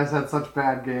these guys had such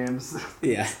bad games.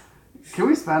 Yeah. Can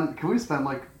we spend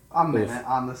like a minute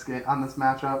on this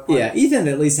matchup? Yeah, Ethan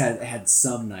at least had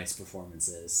some nice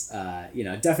performances.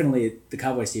 Definitely the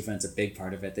Cowboys defense a big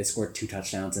part of it. They scored 2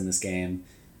 touchdowns in this game.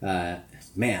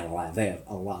 Man alive, they have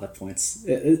a lot of points.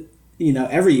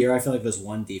 Every year I feel like there's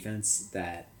one defense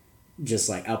that just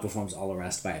like outperforms all the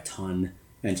rest by a ton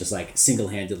and just like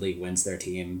single-handedly wins their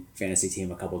fantasy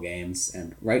team a couple games.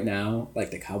 And right now, like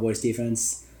the Cowboys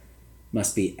defense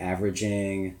must be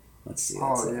averaging, let's see,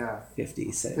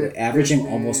 50, averaging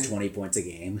almost 20 points a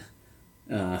game,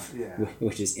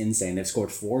 which is insane. They've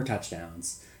scored 4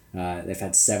 touchdowns. They've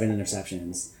had 7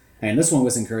 interceptions. And this one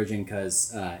was encouraging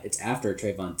because it's after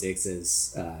Trayvon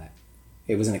Diggs's,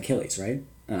 it was an Achilles, right?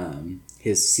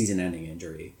 His season-ending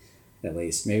injury, at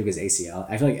least. Maybe it was ACL.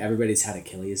 I feel like everybody's had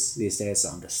Achilles these days, so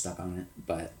I'm just stuck on it.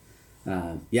 But,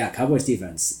 Cowboys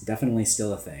defense, definitely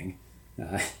still a thing.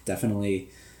 Definitely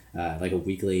like a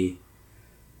weekly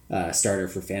starter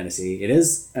for fantasy. It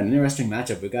is an interesting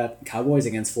matchup. We've got Cowboys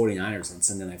against 49ers on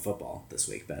Sunday Night Football this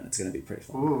week, Ben. It's going to be pretty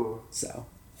fun. Ooh. So,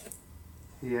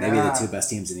 yeah. maybe the 2 best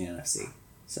teams in the NFC.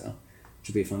 So,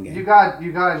 Should be a fun game. You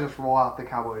gotta just roll out the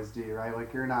Cowboys D, right?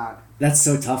 Like you're not. That's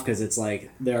so tough because it's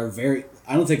like there are very.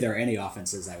 I don't think there are any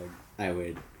offenses I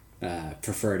would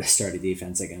prefer to start a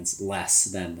defense against less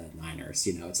than the Niners.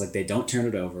 You know, it's like they don't turn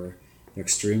it over. They're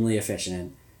extremely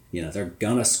efficient. You know, they're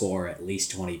gonna score at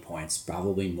least 20 points,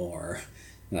 probably more.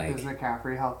 Like, is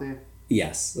McCaffrey healthy?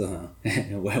 Yes.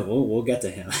 We'll get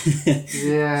to him.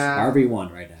 Yeah.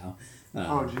 RB1 right now.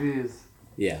 Oh jeez.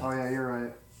 Yeah. Oh yeah, you're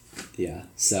right. Yeah.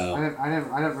 So I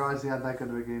didn't realize he had that good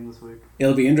of a game this week.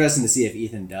 it'll be interesting to see if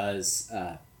Ethan does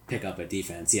pick up a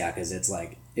defense. Yeah, because it's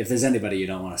like if there's anybody you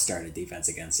don't want to start a defense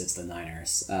against, it's the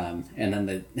Niners. And then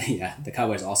the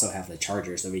Cowboys also have the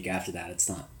Chargers the week after that. It's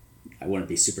not. I wouldn't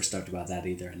be super stoked about that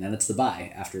either. And then it's the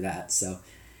bye after that. So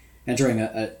entering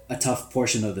a tough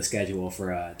portion of the schedule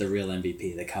for the real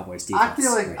MVP, the Cowboys defense.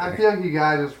 I feel like you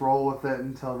gotta just roll with it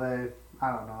until they.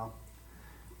 I don't know.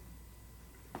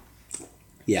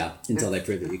 Yeah, until they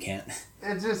prove that you can't.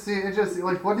 It just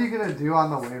like what are you gonna do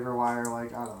on the waiver wire?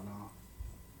 Like I don't know.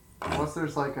 Unless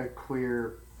there's like a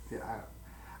clear,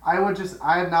 I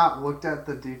have not looked at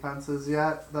the defenses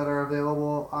yet that are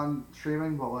available on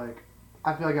streaming, but like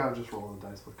I feel like I would just roll the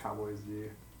dice with Cowboys D.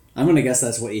 I'm gonna guess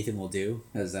that's what Ethan will do,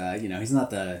 as he's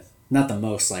not the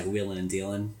most like wheeling and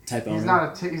dealing type owner. He's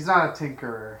not a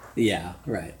tinkerer. Yeah,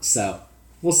 right. So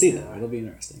we'll see though. It'll be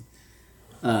interesting.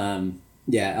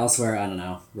 Elsewhere, I don't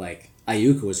know. Like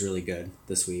Ayuk was really good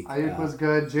this week. Ayuk was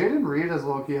good. Jaden Reed as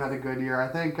Loki had a good year. I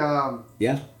think.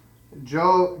 Yeah.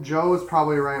 Joe was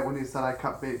probably right when he said I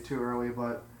cut bait too early,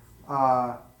 but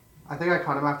I think I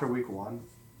cut him after week 1,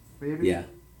 maybe. Yeah.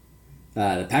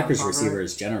 The Packers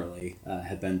receivers generally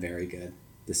have been very good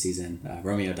this season.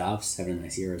 Romeo Doubs having a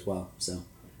nice year as well. So.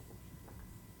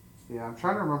 Yeah, I'm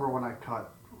trying to remember when I cut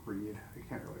Reed. I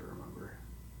can't really remember.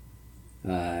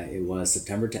 It was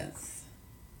September 10th.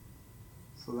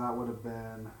 So that would have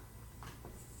been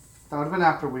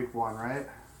after week 1, right?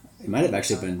 It might have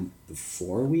actually been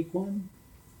before week 1.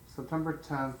 September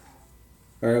 10th.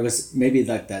 Or it was maybe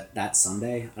like that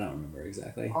Sunday. I don't remember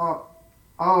exactly.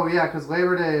 Oh yeah, because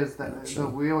Labor Day is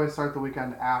we always start the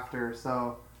weekend after.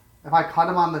 So if I cut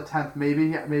him on the 10th,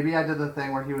 maybe I did the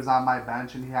thing where he was on my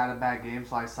bench and he had a bad game,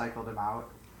 so I cycled him out.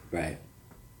 Right.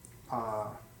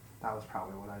 That was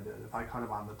probably what I did. If I cut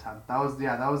him on the 10th, that was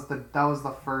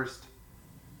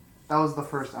the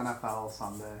first NFL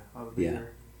Sunday of the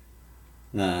year.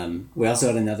 We also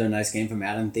had another nice game from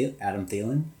Adam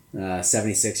Thielen,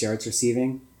 76 yards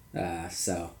receiving.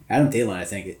 So Adam Thielen, I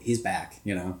think he's back.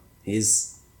 You know,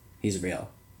 he's real.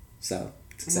 So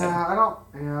it's exciting.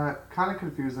 Kind of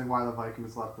confusing why the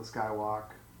Vikings let this guy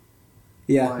walk.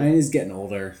 Yeah, like, I mean, he's getting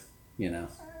older. You know.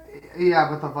 Yeah,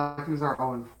 but the Vikings are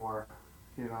 0-4.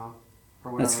 You know.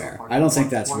 That's fair. I don't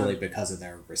think that's really because of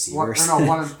their receivers. They're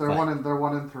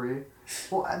 1-3.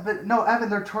 Well, but no, Evan,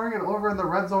 they're turning it over in the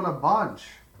red zone a bunch.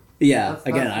 Yeah,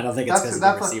 I don't think it's because of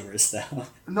the receivers, though.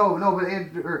 No, but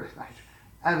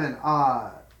Evan,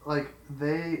 like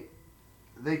they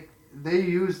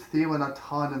used Thielen a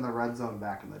ton in the red zone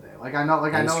back in the day. Like I know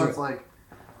it's like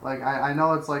I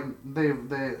know it's like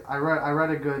I read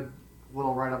a good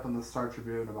little write up in the Star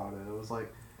Tribune about it. It was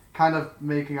like kind of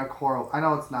making a choral. I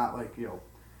know it's not like you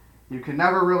can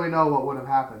never really know what would have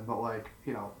happened, but like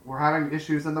we're having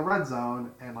issues in the red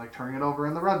zone and like turning it over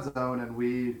in the red zone, and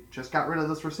we just got rid of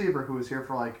this receiver who was here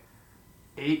for like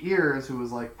 8 years, who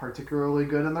was like particularly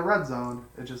good in the red zone.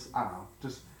 It just I don't know,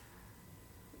 just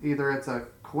either it's a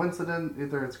coincidence,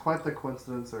 either it's quite the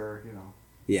coincidence, or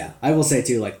Yeah, I will say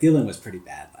too, like Thielen was pretty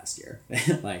bad last year.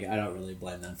 Like I don't really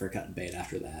blame them for cutting bait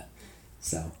after that.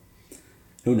 So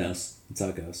who knows? That's how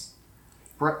it goes.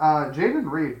 Jaden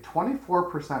Reed,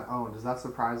 24% owned. Is that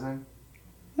surprising?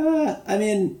 I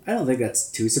mean, I don't think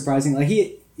that's too surprising. Like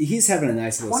he's having a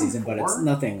nice little 24? Season, but it's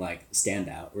nothing like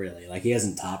standout really. Like he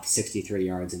hasn't topped 63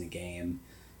 yards in a game.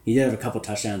 He did have a couple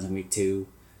touchdowns in week 2,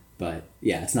 but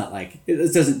yeah, it's not like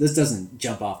this doesn't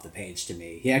jump off the page to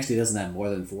me. He actually doesn't have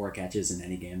more than 4 catches in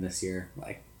any game this year.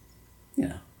 Like,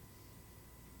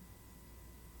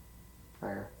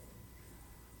 Fair.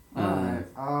 All right.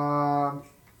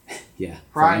 Yeah.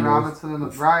 Brian Robinson,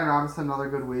 another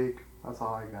good week. That's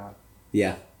all I got.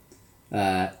 Yeah.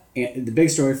 The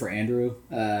big story for Andrew,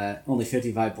 only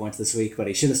 55 points this week, but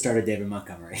he should have started David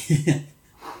Montgomery. 32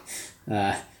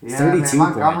 points.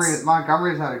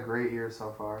 Montgomery's had a great year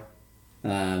so far.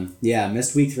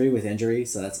 Missed week 3 with injury,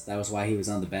 so that was why he was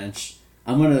on the bench.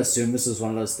 I'm going to assume this was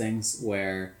one of those things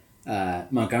where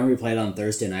Montgomery played on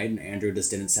Thursday night and Andrew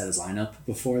just didn't set his lineup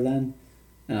before then.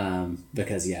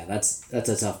 Because that's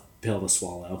a tough pill to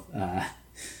swallow.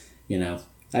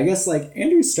 I guess like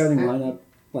Andrew's starting lineup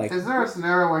Like, is there a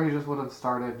scenario where he just would have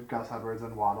started Gus Edwards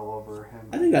and Waddle over him?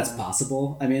 I think that's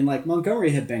possible. I mean, like,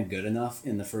 Montgomery had been good enough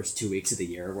in the first 2 weeks of the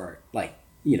year where, like,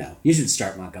 you should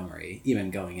start Montgomery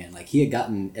even going in. Like, he had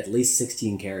gotten at least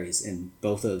 16 carries in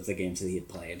both of the games that he had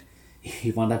played.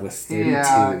 He wound up with 32.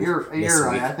 Yeah, you're right.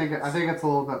 Week. I think it's a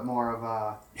little bit more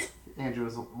of Andrew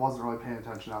wasn't really paying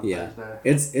attention on Thursday.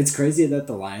 It's crazy that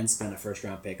the Lions spent a first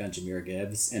round pick on Jahmyr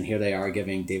Gibbs, and here they are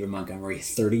giving David Montgomery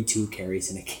 32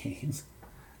 carries in a game.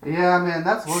 Yeah, man,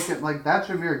 that's looking like that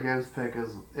Jahmyr Gibbs pick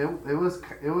is it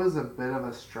was a bit of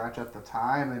a stretch at the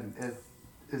time, and it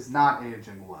is not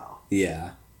aging well.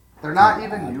 Yeah, they're not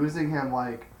even using him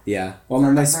like. Yeah, well,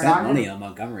 then they spent money on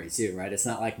Montgomery too, right? It's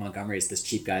not like Montgomery is this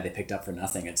cheap guy they picked up for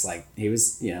nothing. It's like he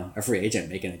was, a free agent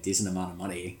making a decent amount of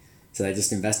money. So they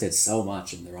just invested so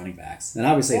much in the running backs, and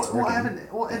obviously it's working.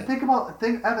 And think about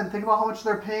how much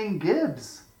they're paying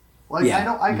Gibbs. Like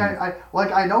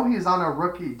I know he's on a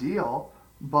rookie deal,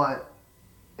 but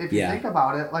if you think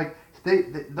about it, like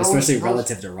especially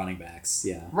relative to running backs,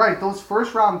 yeah. Right, those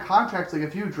first round contracts. Like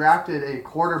if you drafted a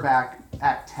quarterback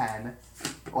at 10,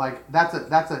 like that's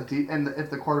a and if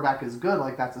the quarterback is good,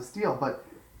 like that's a steal. But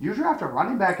you draft a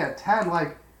running back at 10,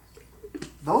 like.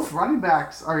 Those running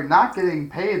backs are not getting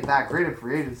paid that great in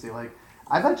free agency. Like,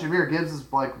 I bet Jahmyr Gibbs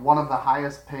is like one of the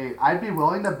highest paid. I'd be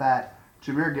willing to bet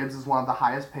Jahmyr Gibbs is one of the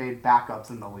highest paid backups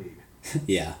in the league.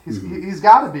 Yeah, he's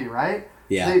got to be, right?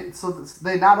 Yeah.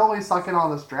 They not only suck in all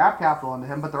this draft capital into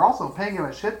him, but they're also paying him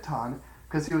a shit ton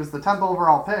because he was the 10th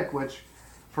overall pick. Which,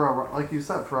 like you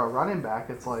said, for a running back,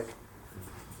 it's like,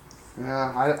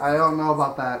 yeah, I don't know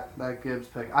about that Gibbs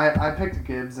pick. I picked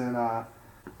Gibbs in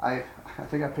I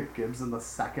think I picked Gibbs in the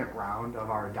second round of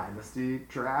our dynasty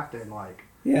draft, and like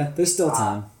there's still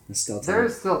time. There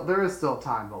is still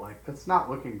time, but like it's not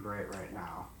looking great right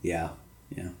now. Yeah.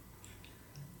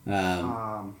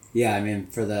 I mean,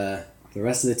 for the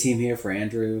rest of the team here, for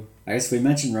Andrew, I guess we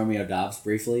mentioned Romeo Doubs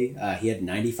briefly. He had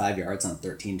 95 yards on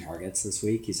 13 targets this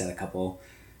week. He's had a couple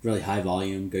really high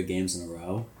volume, good games in a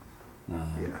row.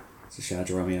 So shout out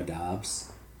to Romeo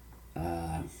Doubs.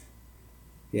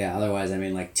 Otherwise, I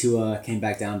mean, like, Tua came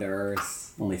back down to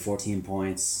earth, only 14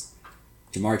 points.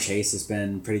 Jamar Chase has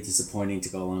been pretty disappointing to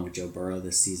go along with Joe Burrow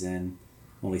this season.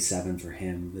 Only 7 for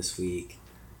him this week.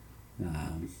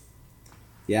 I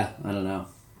don't know.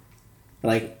 But,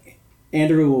 like,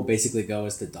 Andrew will basically go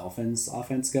as the Dolphins'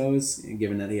 offense goes,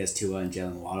 given that he has Tua and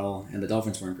Jalen Waddle, and the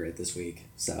Dolphins weren't great this week.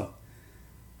 So,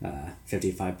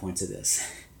 55 points it is.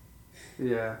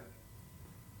 Yeah.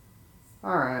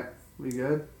 All right. We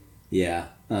good? Yeah.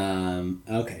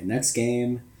 Okay, next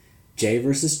game, Jay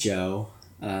versus Joe.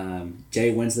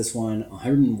 Jay wins this one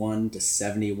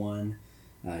 101-71.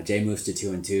 Jay moves to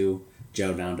 2-2.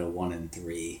 Joe down to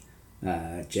 1-3.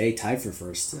 Jay tied for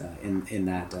first in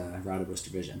that Router Bush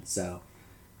division. So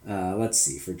let's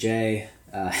see. For Jay,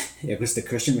 it was the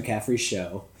Christian McCaffrey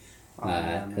show.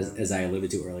 As I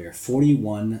alluded to earlier,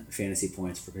 41 fantasy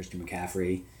points for Christian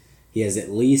McCaffrey. He has at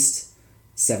least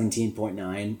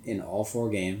 17.9 in all 4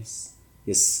 games. He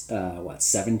has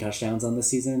 7 touchdowns on the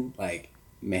season? Like,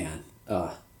 man,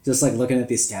 just like looking at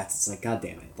these stats, it's like, God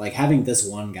damn it. Like, having this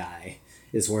one guy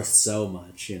is worth so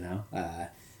much,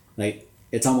 like,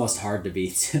 it's almost hard to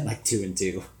beat like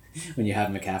 2-2 when you have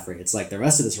McCaffrey. It's like the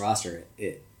rest of this roster,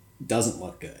 it doesn't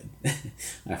look good,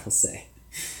 I will say.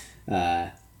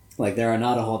 Like, there are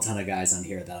not a whole ton of guys on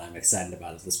here that I'm excited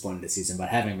about at this point in the season, but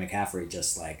having McCaffrey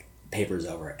just like papers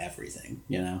over everything,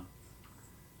 You're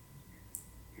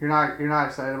not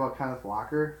excited about Kenneth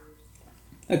Walker?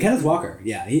 Kenneth Walker,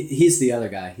 yeah, he's the other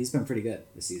guy. He's been pretty good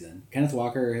this season. Kenneth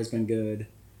Walker has been good.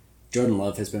 Jordan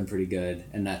Love has been pretty good,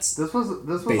 and this was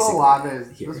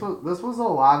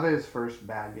Olave's first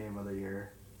bad game of the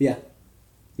year. Yeah.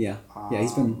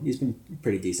 He's been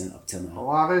pretty decent up till now.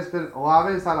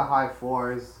 Olave's had a high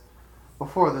floor.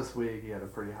 Before this week, he had a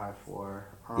pretty high floor.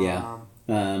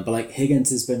 But like Higgins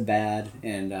has been bad,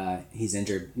 and he's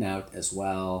injured now as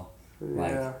well.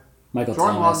 Like Michael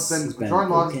Thomas has been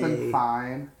Jordan Love's been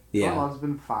fine. Yeah. Jordan Love's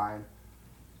been fine.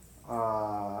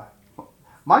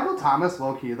 Michael Thomas,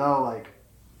 low key though, like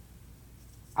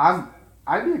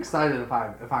I'd be excited if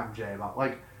I'm Jay about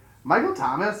like Michael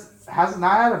Thomas has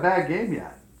not had a bad game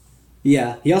yet.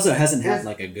 Yeah, he also hasn't had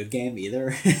like a good game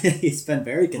either. He's been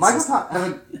very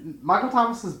consistent. Michael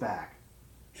Thomas is back.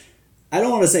 I don't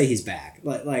want to say he's back.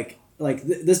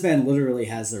 This man literally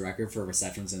has the record for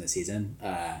receptions in the season.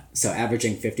 So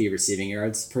averaging 50 receiving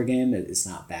yards per game is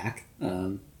not back.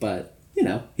 But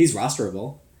he's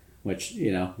rosterable, which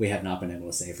we have not been able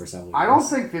to say for several years. I don't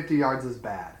think 50 yards is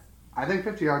bad. I think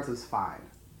 50 yards is fine.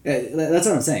 That's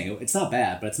what I'm saying. It's not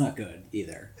bad, but it's not good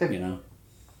either.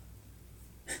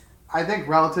 I think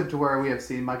relative to where we have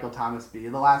seen Michael Thomas be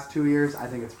the last 2 years, I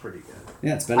think it's pretty good.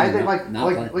 Yeah, it's better. I think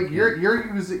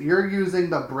you're using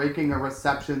the breaking of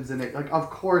receptions in it. Like, of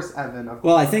course, Evan.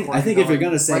 I think if you're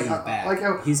gonna say he's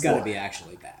back, he's got to be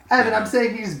actually back. Evan, I'm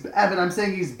saying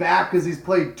he's back because he's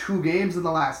played 2 games in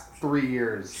the last 3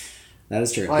 years. That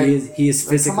is true. Like, he is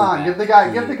physically. Come on, back.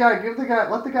 give the guy,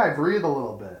 let the guy breathe a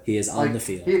little bit. He is on the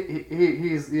field.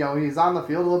 He's he's on the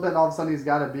field a little bit, and all of a sudden he's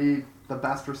got to be the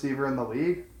best receiver in the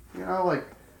league. You know, like,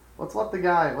 let's let the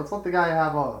guy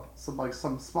have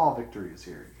some small victories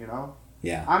here. You know.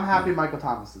 Yeah. I'm happy Michael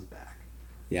Thomas is back.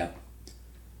 Yeah.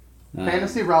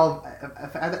 Fantasy relevant.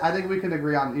 I think we can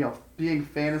agree on being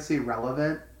fantasy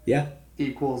relevant. Yeah.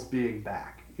 Equals being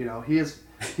back. You know, he is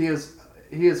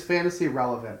fantasy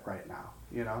relevant right now.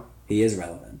 You know. He is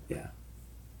relevant. Yeah.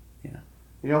 Yeah.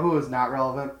 You know who is not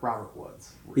relevant? Robert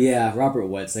Woods. Yeah, Robert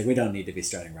Woods. Like, we don't need to be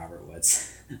starting Robert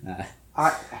Woods.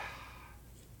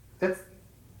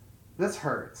 This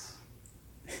hurts.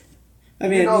 I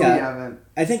mean, me, Evan.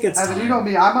 I think it's Evan. time. You know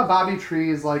me. I'm a Bobby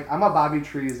Trees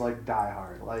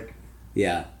diehard. Like,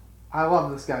 yeah. I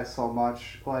love this guy so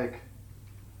much. Like,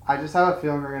 I just have a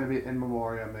feeling we're going to be in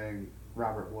memoriaming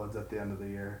Robert Woods at the end of the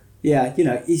year. Yeah,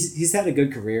 he's had a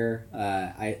good career.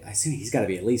 I assume he's got to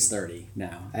be at least 30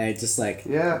 now. That's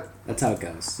how it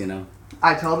goes.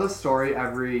 I tell this story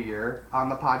every year on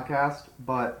the podcast,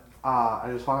 but I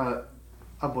just want to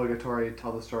obligatory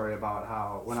tell the story about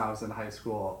how when I was in high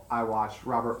school, I watched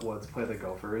Robert Woods play the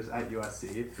Gophers at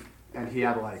USC, and he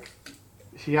had like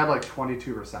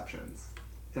 22 receptions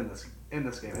in this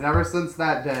game. And ever since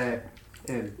that day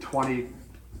in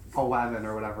 2011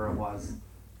 or whatever it was,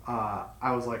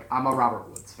 I was like, I'm a Robert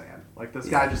Woods fan. Like, this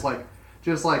guy just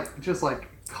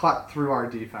cut through our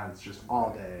defense just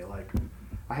all day. Like,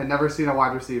 I had never seen a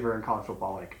wide receiver in college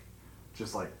football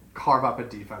carve up a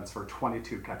defense for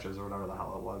 22 catches or whatever the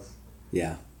hell it was.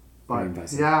 Yeah. But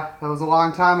yeah, that was a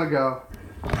long time ago.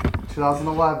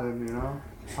 2011,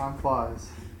 time flies.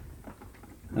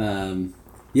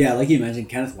 Yeah, like you mentioned,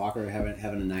 Kenneth Walker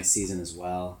having a nice season as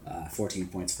well. 14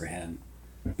 points for him.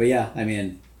 But yeah, I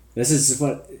mean, this is just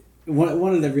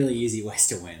one of the really easy ways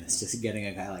to win. It's just getting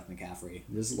a guy like McCaffrey,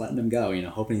 just letting him go.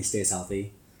 Hoping he stays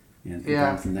healthy, and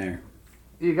going from there.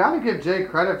 You got to give Jay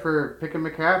credit for picking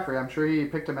McCaffrey. I'm sure he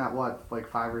picked him at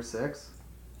 5 or 6.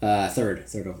 Third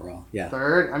overall. Yeah.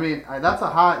 Third. I mean, that's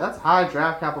high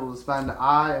draft capital to spend. If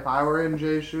I were in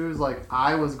Jay's shoes,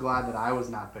 I was glad that I was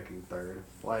not picking third.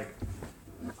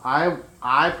 I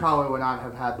probably would not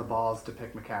have had the balls to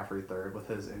pick McCaffrey third with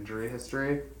his injury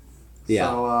history. Yeah.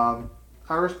 So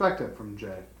I respect it from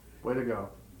Jay. Way to go.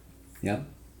 Yep.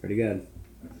 Pretty good.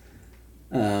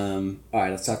 All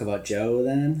right, let's talk about Joe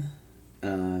then.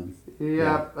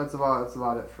 That's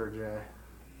about it for Jay.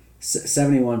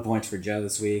 71 points for Joe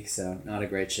this week, so not a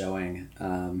great showing.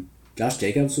 Josh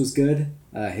Jacobs was good.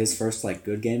 His first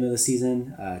good game of the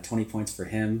season. 20 points for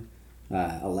him.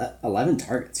 11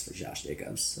 targets for Josh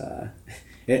Jacobs.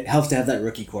 It helps to have that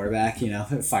rookie quarterback,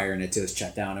 firing it to his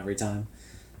check down every time.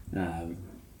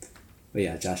 But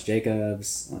yeah, Josh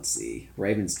Jacobs. Let's see.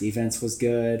 Ravens defense was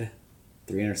good.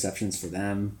 3 interceptions for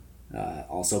them.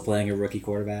 Also playing a rookie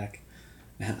quarterback.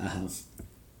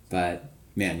 But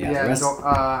man, the rest of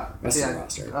the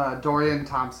roster. Dorian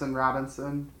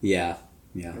Thompson-Robinson. Yeah.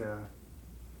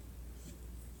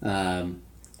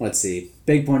 Let's see.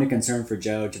 Big point of concern for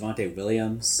Joe. Javonte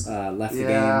Williams left the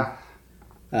game.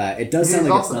 It does sound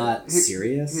like it's not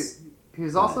serious.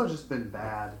 He's also just been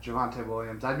bad, Javonte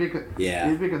Williams.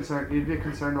 You'd be concerned. You'd be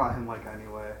concerned about him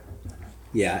anyway.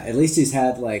 Yeah, at least he's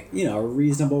had a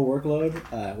reasonable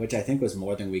workload, which I think was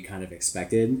more than we kind of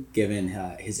expected given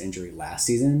his injury last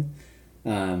season.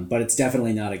 But it's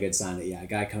definitely not a good sign that a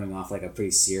guy coming off a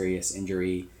pretty serious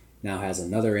injury now has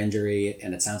another injury,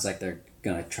 and it sounds like they're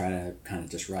gonna try to kind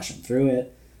of just rush him through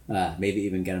it. Maybe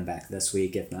even get him back this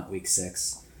week, if not week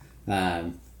 6.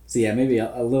 So yeah, maybe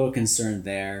a little concerned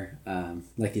there.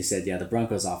 Like you said, the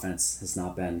Broncos offense has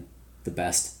not been the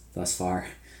best thus far.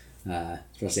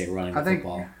 Especially running the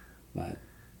football, but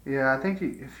I think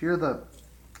if you're the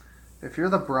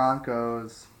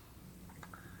Broncos,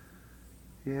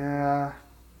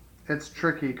 it's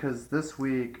tricky because this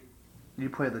week you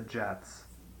play the Jets,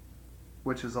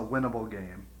 which is a winnable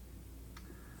game.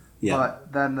 Yeah.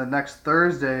 But then the next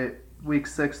Thursday, week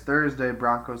 6 Thursday,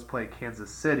 Broncos play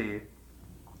Kansas City,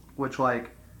 which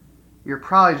you're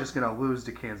probably just gonna lose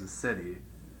to Kansas City.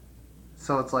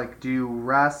 So it's do you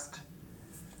rest?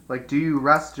 Do you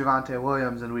rest Javonte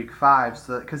Williams in week 5?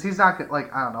 Because he's not I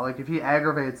don't know. If he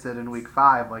aggravates it in week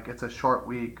 5, it's a short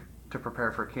week to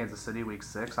prepare for Kansas City week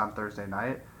 6 on Thursday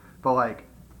night. But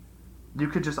you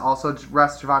could just also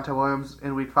rest Javonte Williams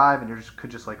in week 5, and you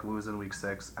could just like lose in week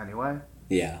 6 anyway.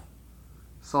 Yeah.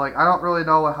 So like I don't really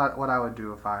know what I would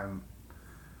do if I'm.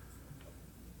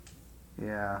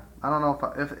 Yeah, I don't know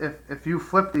if you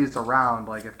flip these around,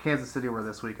 like if Kansas City were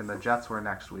this week and the Jets were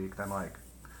next week, then like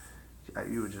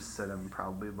you would just sit him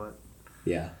probably, but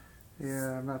yeah,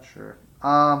 I'm not sure.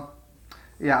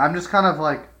 Yeah, I'm just kind of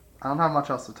like I don't have much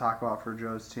else to talk about for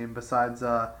Joe's team besides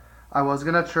I was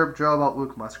gonna chirp Joe about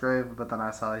Luke Musgrave, but then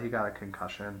I saw that he got a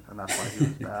concussion and that's why he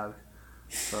was bad,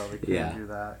 so we can't do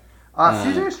that.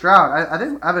 CJ Stroud, I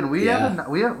think Evan, we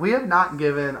have not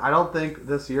given. I don't think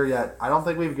this year yet. I don't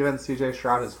think we've given CJ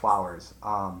Stroud his flowers.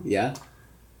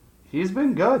 He's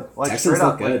been good. Like Texans straight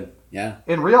up, look good. Like, yeah.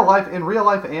 In real life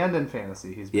and in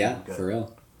fantasy, he's been good. For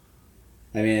real.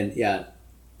 I mean,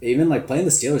 even like playing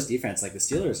the Steelers defense, like the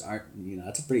Steelers aren't.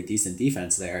 That's a pretty decent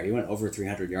defense there. He went over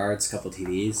 300 yards, couple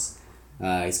TDs.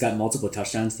 He's got multiple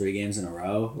touchdowns 3 games in a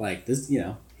row. Like this,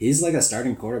 he's like a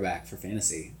starting quarterback for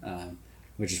fantasy.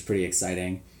 Which is pretty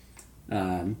exciting.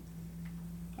 I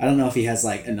don't know if he has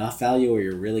like enough value or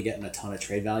you're really getting a ton of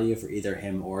trade value for either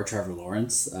him or Trevor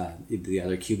Lawrence, the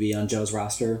other QB on Joe's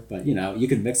roster. But, you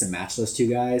can mix and match those two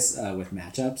guys with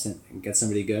matchups and get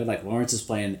somebody good. Like Lawrence is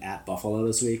playing at Buffalo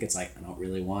this week. It's like I don't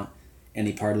really want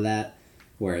any part of that.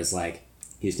 Whereas like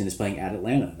Houston is playing at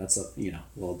Atlanta. That's a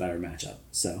little better matchup.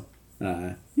 So,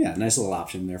 nice little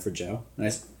option there for Joe.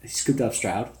 Nice. He scooped up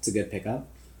Stroud. It's a good pickup.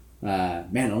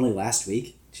 Only last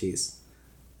week. Jeez.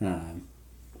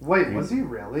 Wait, was he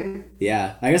really?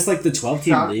 Yeah. I guess like the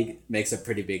 12-team league makes a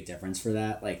pretty big difference for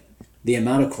that. Like the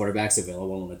amount of quarterbacks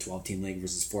available in a 12-team league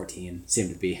versus 14 seem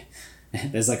to be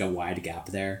there's like a wide gap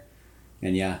there.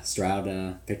 And Stroud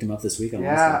picked him up this week on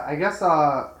Wednesday. I guess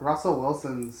Russell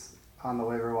Wilson's on the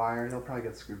waiver wire. He'll probably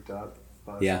get scooped up.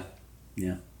 But Yeah.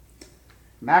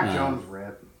 Mac Jones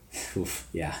rip. Oof,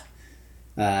 yeah.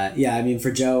 I mean,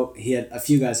 for Joe, he had a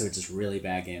few guys who were just really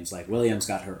bad games. Like, Williams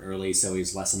got hurt early, so he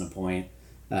was less than a point.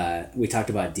 We talked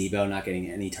about Debo not getting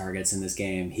any targets in this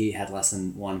game. He had less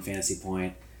than 1 fantasy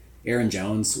point. Aaron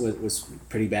Jones was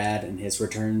pretty bad in his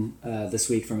return this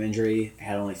week from injury.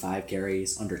 Had only 5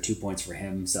 carries, under 2 points for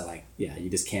him. So, you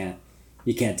just can't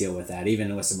deal with that.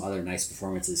 Even with some other nice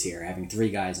performances here, having 3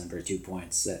 guys under 2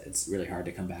 points, it's really hard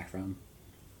to come back from.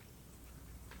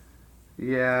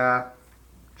 Yeah.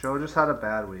 Joe just had a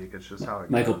bad week. It's just how it goes.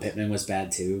 Michael Pittman was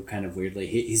bad too, kind of weirdly.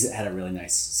 He's had a really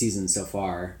nice season so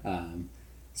far.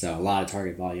 So a lot of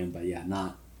target volume, but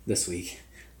not this week.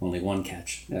 Only 1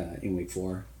 catch in week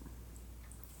 4.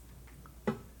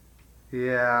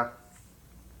 Yeah.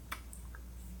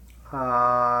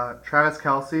 Travis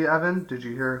Kelce, Evan, did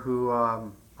you hear who, I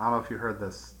don't know if you heard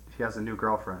this, he has a new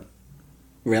girlfriend.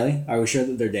 Really? Are we sure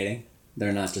that they're dating?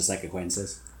 They're not just like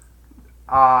acquaintances?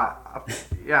 He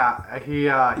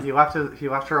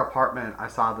left her apartment. I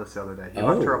saw this the other day. He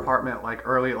left her apartment like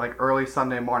early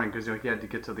Sunday morning because he had to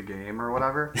get to the game or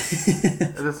whatever.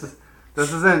 This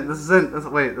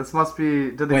isn't. Wait, this must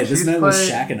be. Did the Chiefs this man play? Was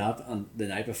shacking up on the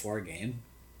night before a game.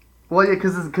 Well, yeah,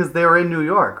 because they were in New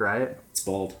York, right? It's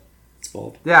bold.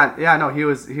 Yeah. No, he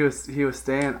was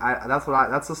staying.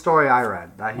 That's the story I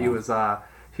read. That he was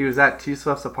at T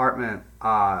Swift's apartment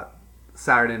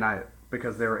Saturday night.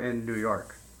 Because they were in New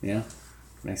York. Yeah,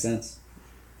 makes sense.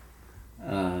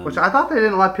 Which I thought they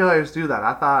didn't let players do that.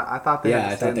 I thought they had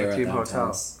to stay in the team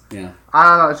hotel. Yeah. I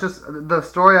don't know. It's just the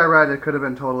story I read. It could have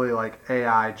been totally like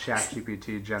AI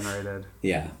ChatGPT generated.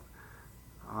 Yeah.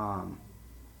 I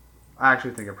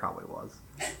actually think it probably was.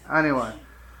 Anyway.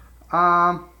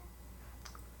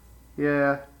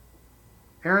 Yeah.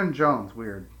 Aaron Jones,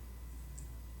 weird.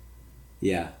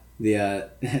 Yeah. I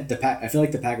feel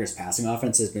like the Packers' passing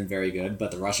offense has been very good,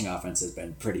 but the rushing offense has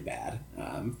been pretty bad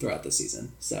throughout the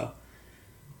season. So,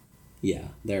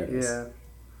 there it is. Yeah.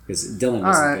 Because Dylan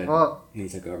wasn't good. Well, he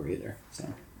took over either.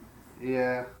 So.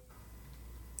 Yeah.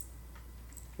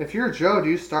 If you're Joe, do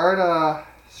you start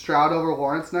Stroud over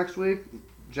Lawrence next week?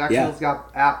 Jacksonville's got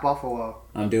at Buffalo.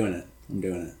 I'm doing it.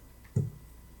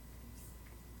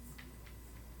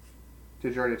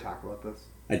 Did you already talk about this?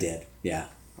 I did. Yeah.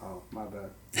 Oh, my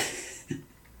bad.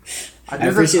 I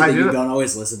appreciate that you don't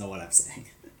always listen to what I'm saying.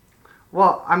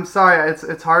 Well, I'm sorry.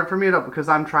 It's hard for me because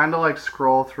I'm trying to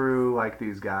scroll through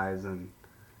these guys and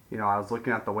I was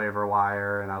looking at the waiver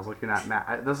wire and I was looking at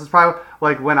Mac. This is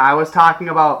probably when I was talking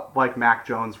about Mac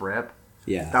Jones rip.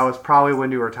 Yeah. That was probably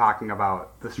when you were talking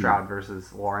about the Stroud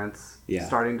versus Lawrence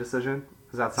starting decision.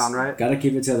 Does that sound right? Got to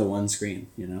keep it to the one screen,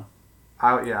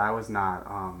 I was not.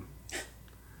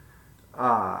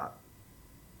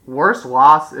 Worst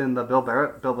loss in the Bill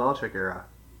Belichick era.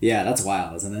 Yeah, that's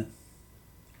wild, isn't it?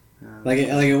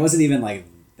 Yeah, it wasn't even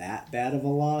that bad of a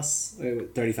loss.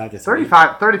 35-3. 35 is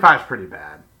pretty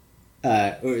bad.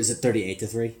 Or is it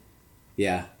 38-3?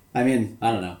 Yeah. I mean,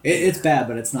 I don't know. It's bad,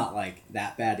 but it's not like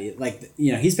that bad. Like,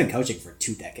 he's been coaching for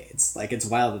 2 decades. Like, it's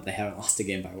wild that they haven't lost a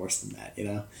game by worse than that,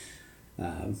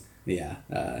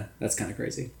 that's kind of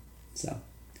crazy. So,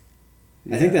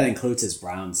 yeah. I think that includes his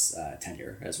Browns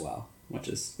tenure as well, which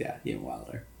is, even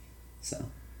wilder. So,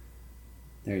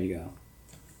 there you go.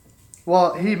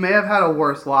 Well, he may have had a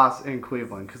worse loss in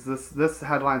Cleveland because this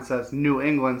headline says New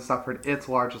England suffered its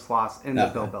largest loss in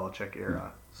the Bill Belichick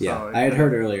era. So yeah, I had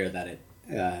heard earlier that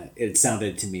it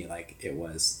sounded to me like it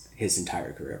was his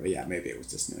entire career, but maybe it was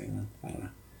just New England. I don't know.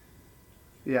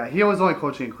 Yeah, he was only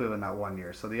coaching in Cleveland that 1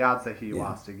 year, so the odds that he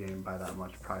lost a game by that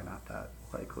much probably not that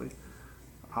likely.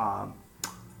 All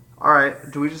right,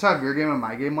 do we just have your game and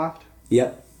my game left?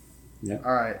 Yep.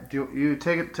 All right, do you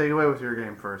take it away with your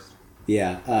game first?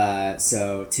 Yeah.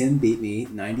 So Tim beat me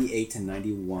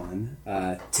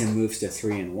 98-91. Tim moves to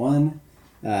 3-1,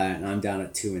 and I'm down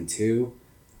at 2-2.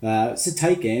 It's a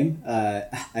tight game.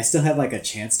 I still have a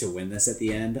chance to win this at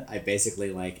the end. I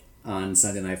basically on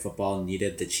Sunday Night Football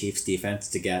needed the Chiefs defense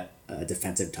to get a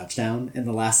defensive touchdown in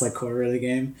the last quarter of the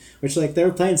game, which they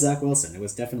were playing Zach Wilson. It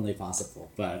was definitely possible,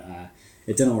 but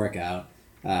it didn't work out.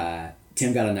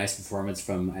 Tim got a nice performance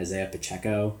from Isaiah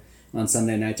Pacheco on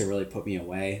Sunday night to really put me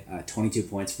away. 22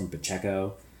 points from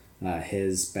Pacheco,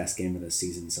 his best game of the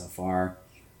season so far.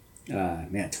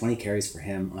 20 carries for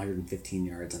him, 115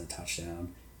 yards and a touchdown,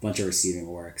 bunch of receiving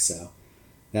work, so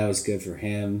that was good for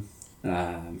him.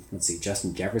 Let's see,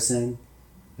 Justin Jefferson,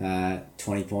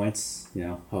 20 points,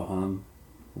 ho-hum,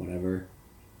 whatever.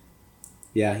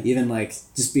 Yeah, even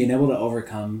just being able to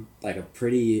overcome a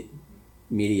pretty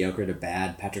mediocre to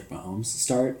bad Patrick Mahomes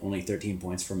start, only 13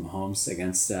 points from Mahomes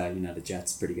against the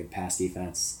Jets, pretty good pass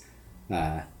defense.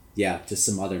 Just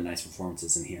some other nice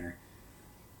performances in here.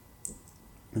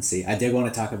 Let's see, I did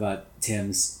want to talk about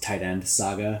Tim's tight end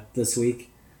saga this week.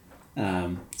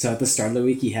 So at the start of the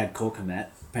week, he had Cole Kmet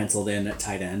penciled in at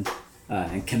tight end,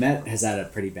 and Kmet has had a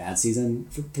pretty bad season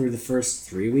through the first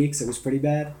 3 weeks. It was pretty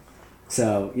bad.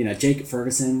 So Jake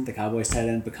Ferguson, the Cowboys tight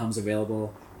end, becomes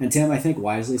available. And Tim, I think,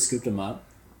 wisely scooped him up.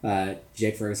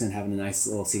 Jake Ferguson having a nice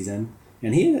little season.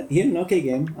 And he had an okay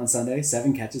game on Sunday.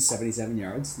 7 catches, 77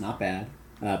 yards. Not bad.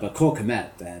 But Cole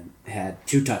Kmet then had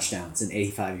 2 touchdowns and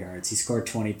 85 yards. He scored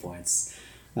 20 points.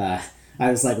 I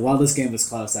was while this game was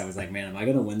close, I was man, am I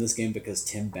going to win this game because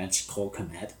Tim benched Cole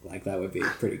Kmet? That would be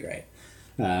pretty great.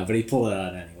 But he pulled it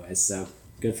out anyways, so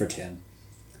good for Tim.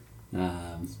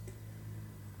 I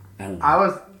don't know.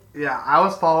 I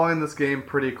was following this game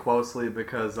pretty closely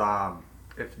because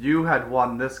if you had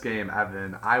won this game,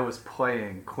 Evan, I was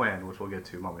playing Quinn, which we'll get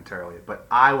to momentarily, but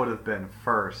I would have been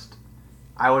first.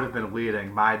 I would have been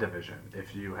leading my division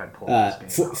if you had pulled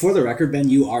this game. For the record, Ben,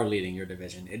 you are leading your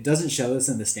division. It doesn't show this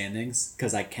in the standings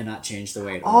because I cannot change the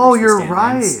way it you're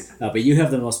right. But you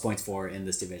have the most points for in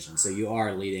this division, so you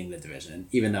are leading the division,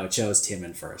 even though it shows Tim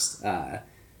in first.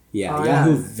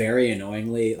 Yahoo very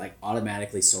annoyingly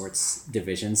automatically sorts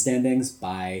division standings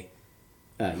by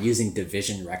using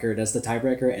division record as the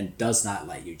tiebreaker and does not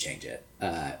let you change it,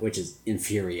 which is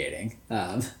infuriating.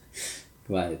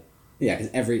 But yeah,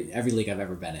 because every league I've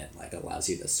ever been in allows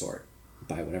you to sort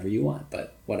by whatever you want,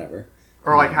 but whatever.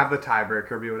 Or have the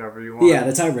tiebreaker be whatever you want. Yeah,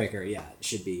 the tiebreaker,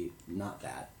 should be not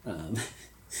that.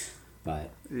 But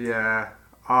yeah.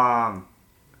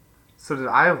 So did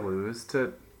I lose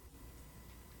to?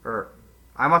 Or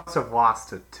I must have lost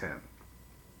to Tim.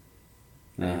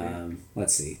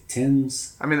 Let's see.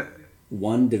 Tim's I mean,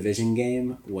 one division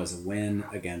game was a win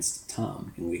against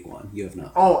Tom in week 1. You have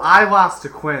not. Oh, I lost to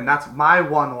Quinn. That's my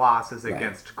one loss is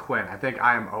against Quinn. I think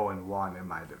I am 0-1 in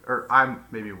my or I'm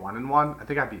maybe 1-1. I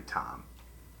think I beat Tom.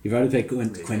 You've already played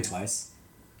Quinn twice.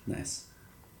 Nice.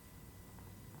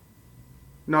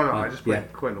 No, I just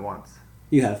played Quinn once.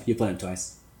 You have. You played him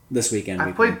twice. This weekend.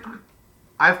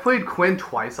 I've played Quinn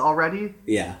twice already.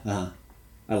 Yeah,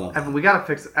 I love Evan, we gotta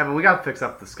fix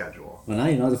up the schedule. Well, now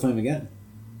you know how to play him again.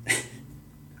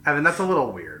 Evan, that's a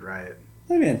little weird, right?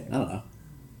 I mean, I don't know.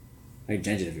 I can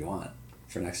change it if you want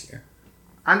for next year.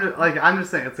 I'm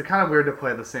just saying, it's kind of weird to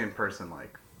play the same person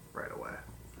right away.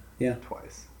 Yeah.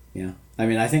 Twice. Yeah. I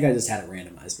mean, I think I just had it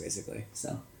randomized basically.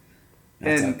 So.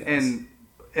 That's how it goes.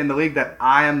 In the league that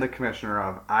I am the commissioner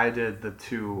of, I did the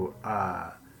 2.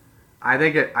 I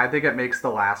think it makes the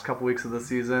last couple weeks of the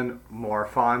season more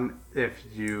fun if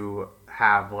you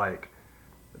have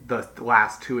the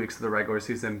last 2 weeks of the regular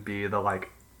season be the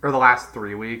or the last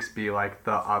 3 weeks be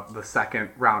the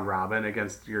second round robin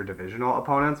against your divisional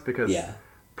opponents because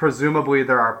presumably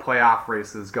there are playoff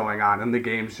races going on, and the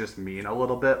games just mean a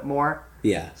little bit more.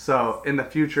 Yeah. So in the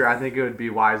future, I think it would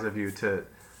be wise of you to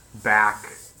back.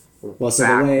 Well, so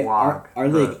the way our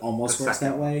league almost works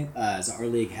that way, so our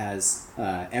league has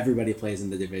everybody plays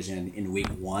in the division in week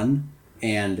 1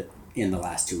 and in the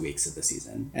last 2 weeks of the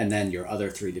season, and then your other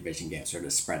 3 division games sort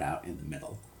of spread out in the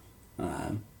middle.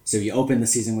 So you open the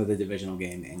season with a divisional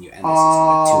game, and you end the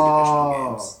season with 2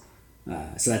 divisional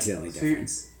games. So that's the only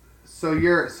difference. So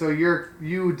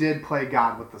you did play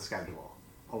God with the schedule.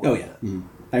 Oh yeah, mm-hmm.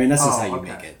 I mean that's just how you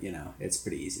make it. You know, it's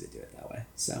pretty easy to do it that way.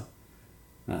 So.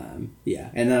 Yeah,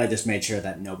 and then I just made sure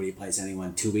that nobody plays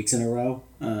anyone 2 weeks in a row,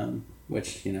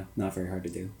 which not very hard to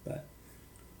do, but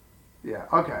yeah,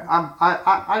 okay.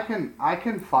 I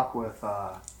can fuck with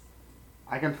how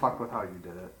you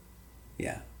did it.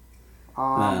 Yeah.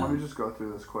 Let me just go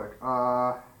through this quick.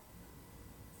 Yeah,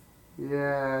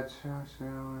 Josh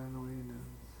Allen, Williams.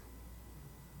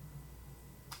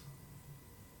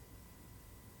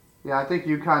 Yeah, I think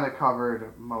you kind of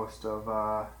covered most of.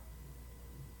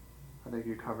 I think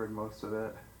you covered most of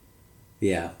it.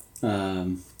 Yeah.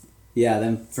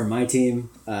 Then for my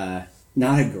team,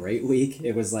 not a great week.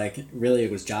 It was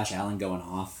it was Josh Allen going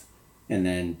off, and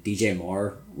then DJ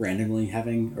Moore randomly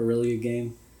having a really good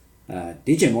game.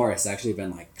 DJ Moore has actually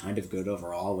been kind of good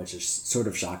overall, which is sort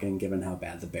of shocking given how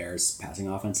bad the Bears' passing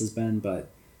offense has been. But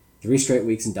 3 straight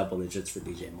weeks in double digits for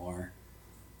DJ Moore.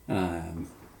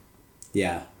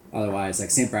 Yeah. Otherwise,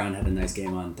 St. Brown had a nice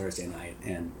game on Thursday night,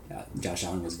 and Josh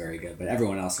Allen was very good, but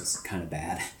everyone else was kind of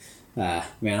bad.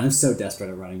 Man, I'm so desperate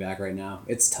at running back right now.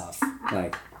 It's tough.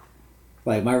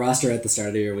 My roster at the start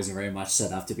of the year was very much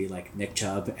set up to be Nick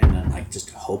Chubb, and then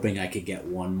just hoping I could get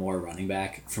one more running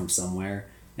back from somewhere.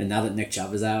 And now that Nick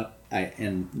Chubb is out,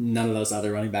 and none of those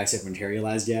other running backs have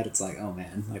materialized yet, it's oh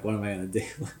man, what am I gonna do?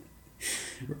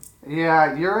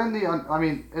 Yeah, you're in the. I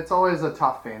mean, it's always a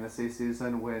tough fantasy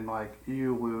season when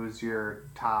you lose your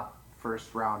top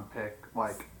first round pick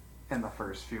in the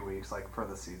first few weeks for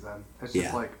the season. It's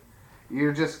just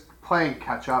you're just playing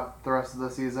catch up the rest of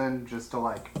the season just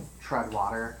to tread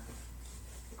water.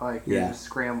 You're just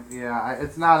scrambling. Yeah,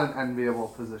 it's not an enviable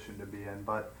position to be in,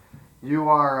 but you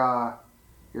are.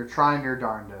 You're trying your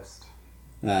darndest.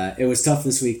 It was tough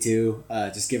this week too,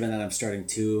 just given that I'm starting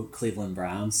 2 Cleveland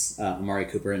Browns, Amari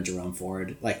Cooper and Jerome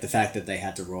Ford. The fact that they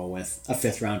had to roll with a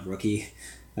 5th round rookie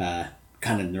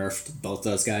kind of nerfed both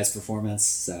those guys' performance.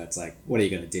 So it's what are you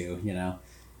going to do,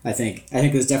 I think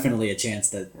there's definitely a chance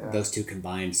that those 2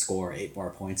 combined score 8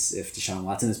 more points if Deshaun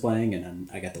Watson is playing, and then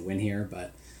I got the win here,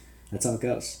 but that's how it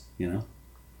goes, Yeah,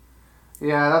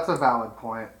 that's a valid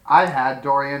point. I had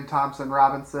Dorian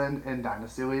Thompson-Robinson in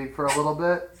Dynasty League for a little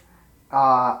bit.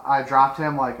 I dropped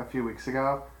him a few weeks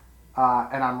ago,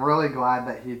 and I'm really glad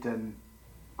that he didn't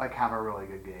have a really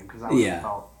good game because I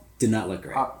felt did not look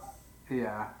great.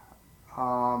 Yeah,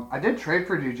 I did trade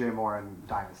for DJ Moore in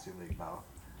Dynasty League though.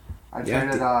 I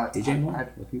traded DJ Moore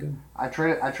looking good. I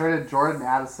traded Jordan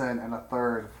Addison and a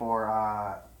 3rd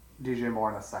for DJ Moore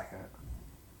in a 2nd.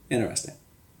 Interesting.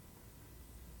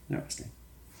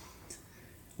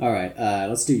 All right,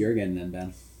 let's do Jurgen then,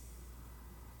 Ben.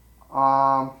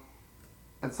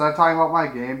 Instead of talking about my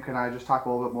game, can I just talk a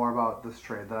little bit more about this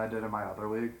trade that I did in my other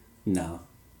league? No.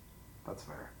 That's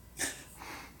fair.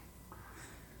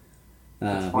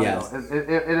 Yeah.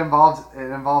 It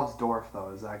involves Dorf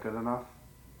though. Is that good enough?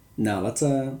 No, let's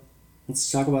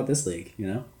talk about this league.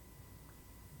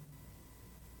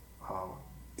 Oh.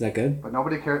 Is that good? But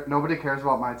nobody cares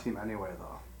about my team anyway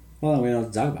though. Well, we don't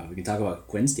have to talk about it. We can talk about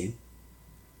Quinn's team.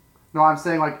 No, I'm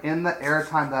saying in the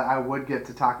airtime that I would get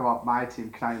to talk about my team,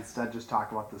 can I instead just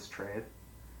talk about this trade?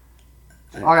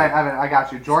 Okay, Evan, I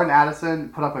got you. Jordan Addison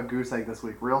put up a goose egg this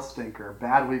week. Real stinker.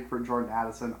 Bad week for Jordan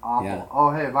Addison. Awful. Yeah.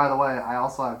 Oh, hey, by the way, I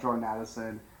also have Jordan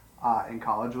Addison in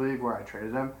College League where I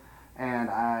traded him. And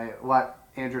I let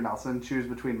Andrew Nelson choose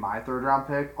between my 3rd round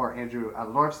pick or Andrew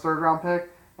Eldorf's 3rd round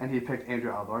pick. And he picked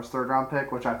Andrew Eldorf's 3rd round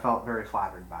pick, which I felt very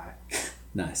flattered by.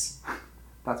 Nice.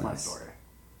 That's my story.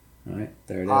 All right,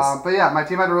 there it is. But yeah, my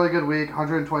team had a really good week,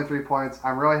 123 points.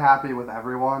 I'm really happy with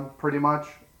everyone, pretty much,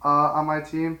 on my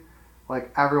team.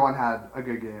 Everyone had a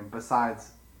good game,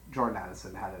 besides Jordan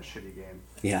Addison had a shitty game.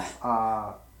 Yeah.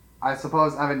 I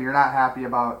suppose, Evan, you're not happy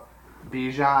about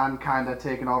Bijan kind of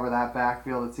taking over that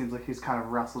backfield. It seems like he's kind of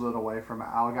wrestled it away from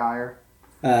Allgeier.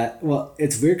 Well,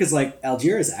 it's weird because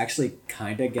Algier is actually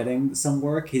kind of getting some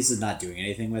work. He's just not doing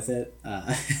anything with it.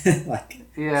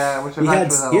 Yeah, which he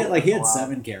had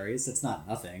 7 carries. That's not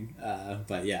nothing.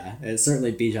 But yeah,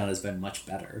 certainly Bijan has been much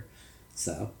better.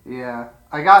 So Yeah,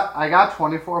 I got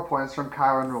 24 points from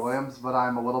Kyron Williams, but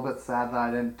I'm a little bit sad that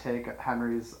I didn't take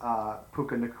Henry's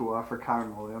Puka Nakua for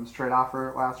Kyron Williams trade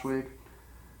offer last week.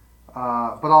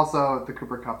 But also the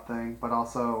Cooper Cup thing. But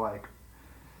also like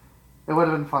it would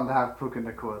have been fun to have Puka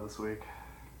Nakua this week.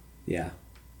 yeah.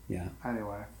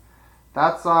 Anyway,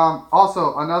 that's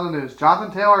also another news.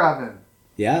 Jonathan Taylor, Evan.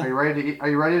 Yeah. Are you ready to eat? Are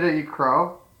you ready to eat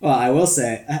crow? Well, I will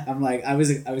say, I'm like, I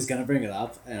was gonna bring it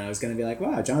up, and I was gonna be like,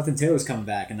 wow, Jonathan Taylor's coming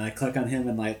back, and I click on him,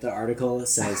 and like the article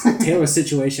says Taylor's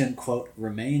situation quote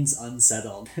remains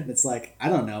unsettled, and it's like, I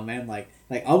don't know, man, like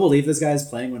I'll believe this guy's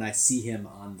playing when I see him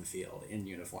on the field in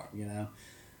uniform, you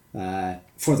know,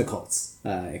 for the Colts.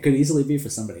 It could easily be for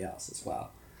somebody else as well.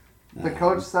 The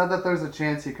coach said that there's a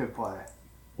chance he could play.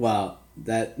 Well,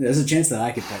 that there's a chance that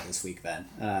I could play this week, Ben.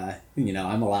 You know,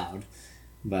 I'm allowed,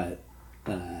 but.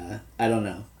 I don't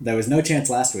know. There was no chance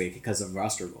last week because of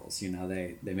roster rules. You know,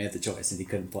 they made the choice and he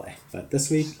couldn't play. But this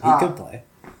week, he could play.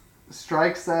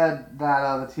 Strike said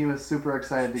that the team is super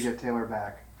excited to get Taylor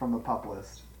back from the PUP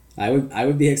list. I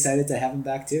would be excited to have him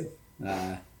back too.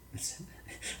 I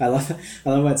love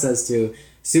what it says too.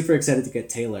 Super excited to get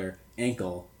Taylor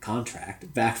ankle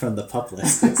contract back from the PUP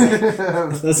list. It's like,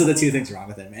 those are the two things wrong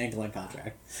with him: ankle and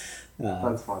contract.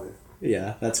 That's funny.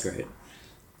 Yeah, that's great.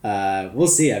 We'll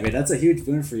see. I mean, that's a huge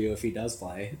boon for you if he does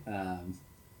play.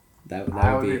 That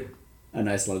would be a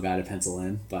nice little guy to pencil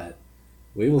in, but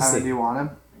we will see. Do you want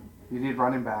him? You need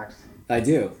running backs. I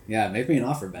do. Yeah, make me an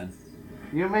offer, Ben.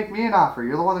 You make me an offer.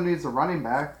 You're the one who needs a running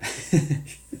back.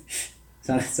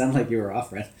 Sound like you were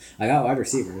offering. I got wide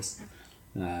receivers.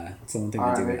 That's the one thing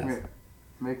I do have.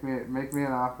 Make me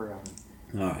an offer,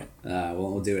 Evan. All right.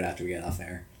 We'll do it after we get off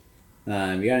air. You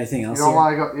got anything else? You don't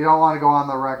want to go on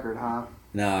the record, huh?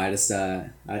 No, I just I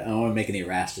don't want to make any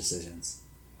rash decisions.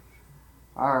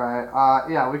 All right.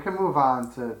 Yeah, we can move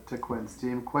on to Quinn's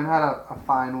team. Quinn had a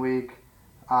fine week.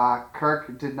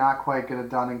 Kirk did not quite get it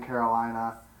done in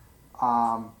Carolina,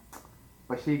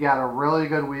 but he got a really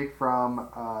good week from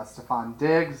Stephon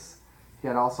Diggs. He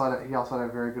also had a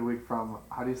very good week from,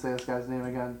 how do you say this guy's name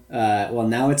again? Well,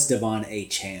 now it's Devon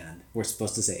Achane. We're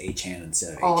supposed to say Achane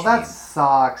instead of Achane. Oh, that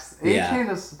sucks. Yeah.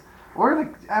 Achane is. We're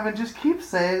gonna. Evan, just keep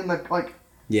saying like.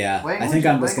 Yeah, I think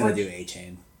I'm just gonna do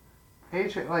Achane.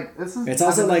 Achane, like this is. It's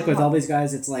also like with all these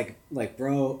guys, it's like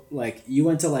bro, like you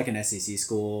went to like an SEC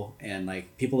school and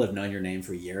like people have known your name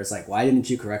for years. Like, why didn't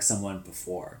you correct someone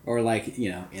before, or like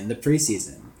in the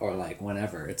preseason, or like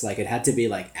whenever? It's like it had to be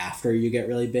like after you get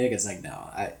really big. It's like no,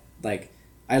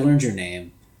 I learned your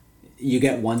name. You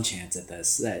get one chance at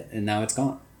this, and now it's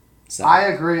gone. So. I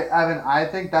agree, Evan. I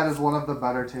think that is one of the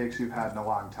better takes you've had in a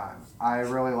long time. I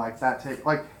really like that take.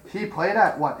 Like he played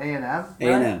at what, A&M? Right?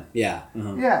 A&M, yeah.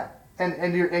 Uh-huh. Yeah,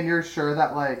 and you're sure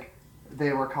that like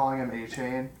they were calling him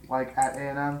Achane like at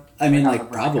A&M? I mean,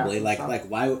 like probably like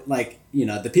why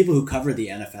the people who covered the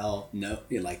NFL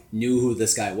knew who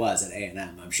this guy was at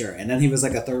A&M. I'm sure, and then he was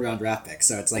like a 3rd round draft pick.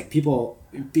 So it's like people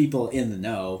in the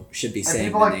know should be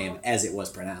saying the name as it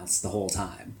was pronounced the whole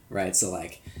time, right? So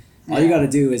like. All you got to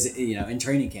do is, in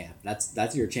training camp,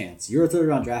 that's your chance. You're a 3rd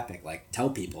round draft pick. Like, tell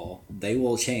people, they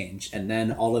will change. And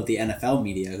then all of the NFL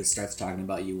media who starts talking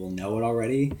about you will know it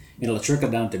already. It'll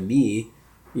trickle down to me,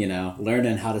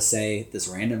 learning how to say this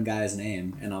random guy's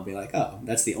name. And I'll be like, oh,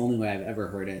 that's the only way I've ever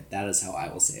heard it. That is how I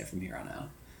will say it from here on out.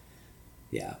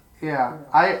 Yeah. Yeah,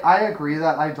 I agree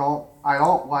that I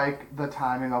don't like the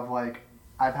timing of, like,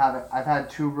 I've had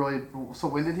two really... So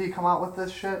when did he come out with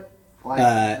this shit?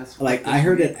 I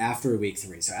heard it after week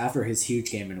 3, so after his huge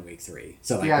game in week 3.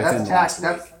 So within the last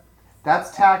week.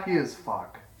 That's tacky as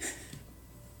fuck.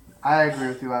 I agree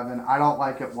with you, Evan. I don't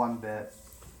like it one bit.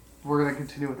 We're gonna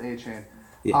continue with Achane.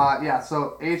 Yeah.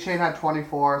 So Achane had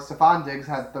 24. Stephon Diggs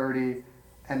had 30,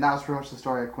 and that was pretty much the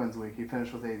story of Quinn's week. He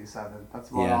finished with 87.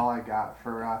 That's about all I got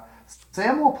for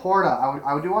Samuel Porta.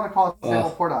 I do want to call it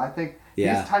Samuel Porta. I think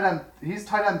he's tight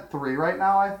end 3 right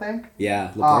now. I think.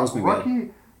 Yeah, Laporta's been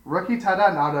good. Rookie tight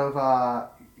end out of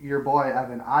your boy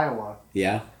Evan, Iowa.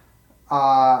 Yeah.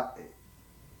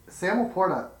 Samuel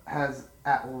Porta has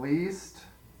at least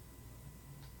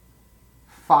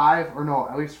 4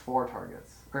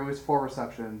 targets, or at least 4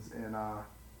 receptions in.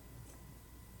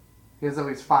 He has at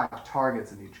least 5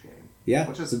 targets in each game. Yeah,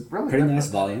 which is really pretty good nice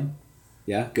volume.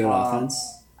 Yeah, good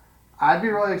offense. I'd be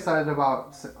really excited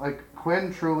about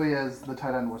Quinn. Truly is the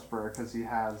tight end whisperer because he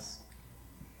has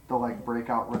the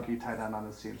breakout rookie tight end on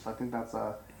his team. So I think that's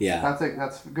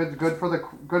good for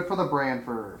the brand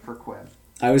for Quinn.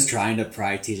 I was trying to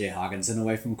pry TJ Hawkinson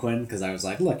away from Quinn because I was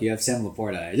like, look, you have Sam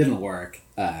Laporta. It didn't work,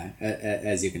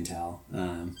 as you can tell.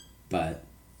 But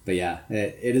But yeah,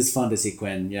 it is fun to see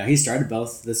Quinn. He started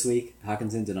both this week.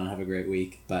 Hawkinson did not have a great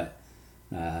week, but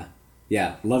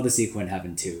yeah, love to see Quinn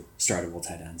having 2 startable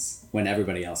tight ends when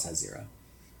everybody else has 0.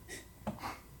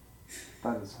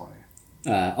 That is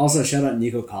funny. Also, shout out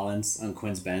Nico Collins on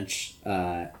Quinn's bench.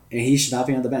 And he should not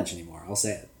be on the bench anymore. I'll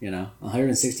say it.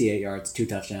 168 yards, 2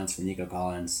 touchdowns for Nico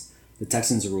Collins. The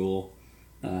Texans rule.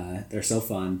 They're so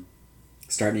fun.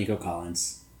 Start Nico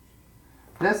Collins.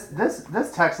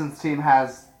 This Texans team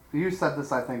has. You said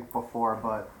this, I think, before,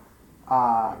 but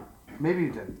maybe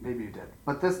you did. Maybe you did.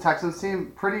 But this Texans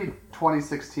team, pretty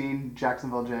 2016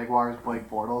 Jacksonville Jaguars, Blake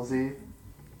Bortles-y,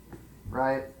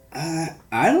 right?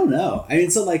 I don't know. I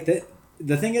mean, so like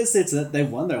the thing is, it's that they've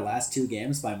won their last 2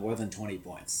 games by more than 20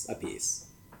 points apiece.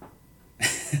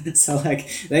 So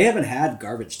like they haven't had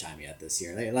garbage time yet this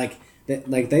year.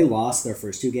 They lost their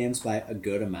first 2 games by a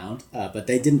good amount, but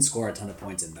they didn't score a ton of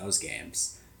points in those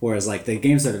games. Whereas like the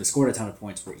games that have scored a ton of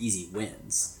points were easy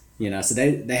wins. So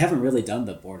they haven't really done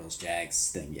the Bortles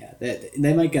Jags thing yet.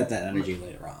 They might get that energy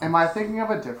later on. Am I thinking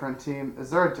of a different team? Is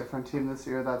there a different team this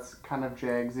year that's kind of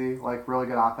Jagsy, like really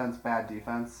good offense, bad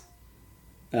defense?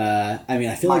 I mean,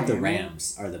 I feel like the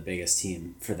Rams are the biggest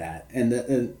team for that, and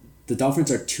the Dolphins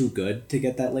are too good to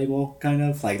get that label. Kind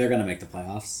of like they're gonna make the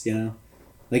playoffs.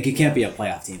 Like you can't be a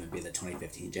playoff team and be the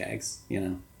 2015 Jags. Yeah,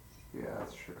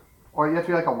 that's true. Or you have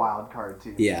to be like a wild card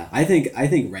team. Yeah, I think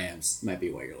Rams might be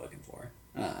what you're looking for.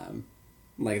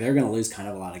 Like they're gonna lose kind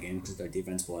of a lot of games because their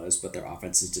defense blows, but their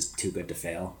offense is just too good to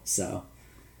fail. So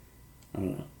I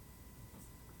don't know.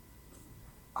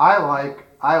 I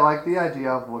like the idea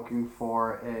of looking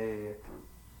for a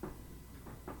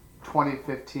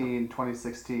 2015,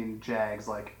 2016 Jags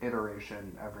like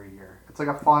iteration every year. It's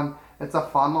a fun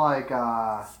like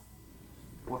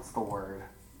what's the word?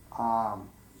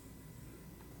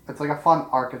 It's like a fun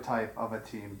archetype of a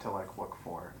team to like look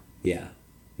for. Yeah.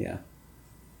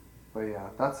 But yeah,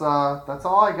 that's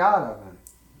all I got, Evan.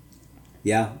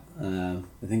 Yeah,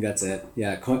 I think that's it.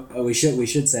 Yeah, we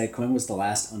should say Quinn was the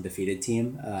last undefeated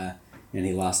team, and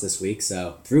he lost this week.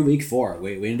 So through week 4,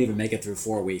 we didn't even make it through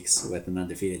 4 weeks with an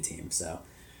undefeated team. So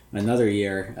another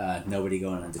year, nobody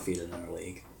going undefeated in our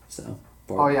league. So.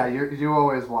 Oh yeah, you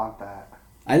always want that.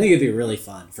 I think it'd be really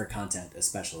fun for content,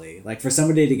 especially like for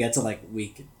somebody to get to like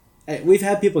week. We've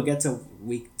had people get to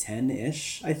week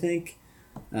 10-ish, I think,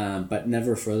 but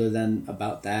never further than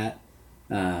about that.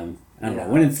 I don't know.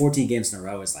 Winning 14 games in a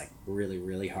row is like really,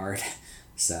 really hard.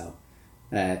 So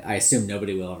I assume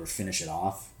nobody will ever finish it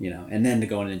off, and then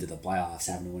going into the playoffs,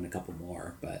 having to win a couple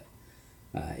more. But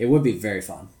it would be very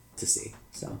fun to see.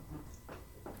 So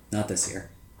not this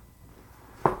year.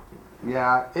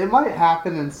 Yeah, it might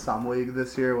happen in some league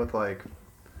this year with like.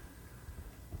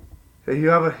 You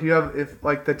have if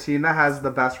like the team that has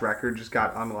the best record just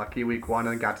got unlucky week 1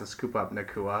 and got to scoop up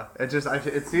Nakua.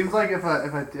 It seems like if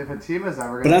a team is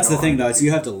ever. But that's the thing though, is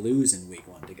you have to lose in week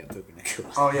 1 to get Puka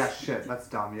Nakua. Oh yeah, shit, that's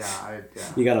dumb. Yeah,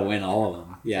 You got to win all of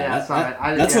them. Yeah,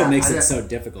 that's what makes it so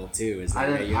difficult too. Is that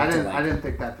I didn't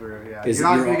think that through. Yeah, you're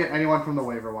not going to get anyone from the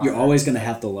waiver wire. You're always going to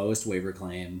have the lowest waiver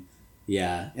claim.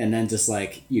 Yeah, and then just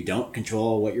like you don't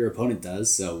control what your opponent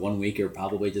does, so 1 week you're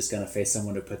probably just gonna face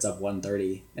someone who puts up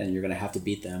 130, and you're gonna have to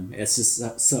beat them. It's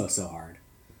just so hard.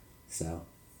 So.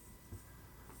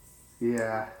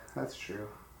 Yeah, that's true.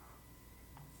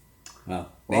 Well,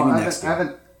 next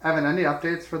year. Evan, any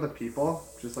updates for the people,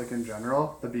 just like in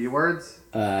general, the B words?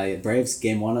 Braves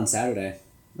game 1 on Saturday.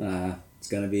 It's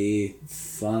gonna be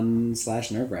fun /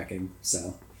 nerve-wracking.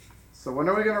 So when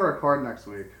are we gonna record next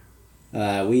week?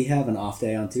 We have an off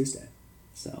day on Tuesday,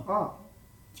 so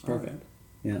it's perfect. Right.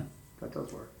 Yeah, that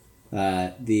does work.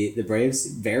 The Braves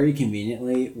very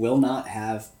conveniently will not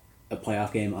have a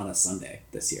playoff game on a Sunday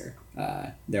this year.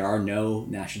 There are no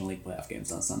National League playoff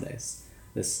games on Sundays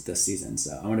this season,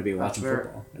 so I'm going to be watching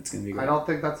football. It's going to be great. I don't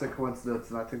think that's a coincidence,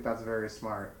 and I think that's very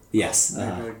smart. Yes,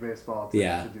 Major League Baseball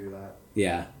to do that.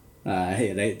 Yeah.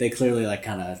 They clearly like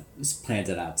kind of planned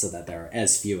it out so that there are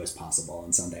as few as possible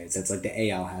on Sundays. It's like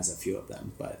the AL has a few of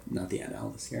them, but not the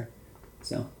NL this year.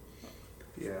 So.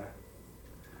 Yeah.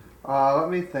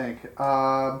 Let me think.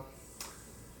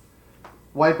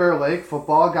 White Bear Lake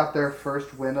football got their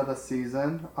first win of the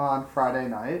season on Friday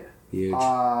night. Huge.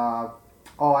 I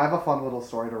have a fun little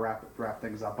story to wrap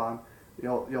things up on.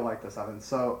 You'll like this, Evan.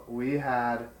 So we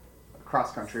had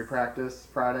cross country practice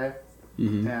Friday.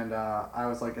 Mm-hmm. And I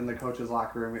was like in the coach's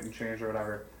locker room getting changed or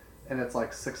whatever, and it's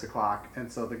like 6:00,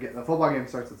 and so the football game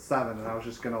starts at 7, and I was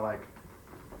just gonna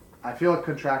I feel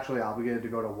contractually obligated to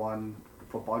go to one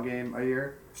football game a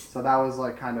year, so that was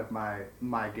like kind of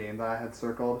my game that I had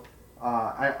circled.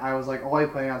 I was like only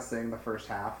planning on staying the first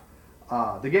half,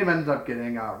 The game ended up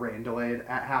getting rain delayed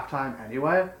at halftime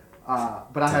anyway.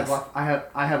 But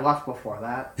I had left before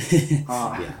that.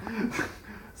 Yeah.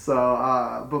 So,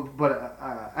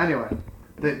 anyway,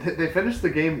 they finished the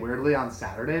game weirdly on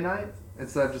Saturday night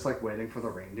instead of just like waiting for the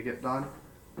rain to get done,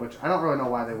 which I don't really know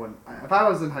why they wouldn't. If I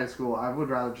was in high school, I would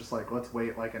rather just like let's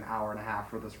wait like an hour and a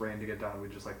half for this rain to get done. We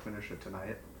just like finish it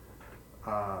tonight.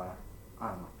 I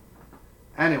don't know.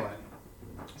 Anyway,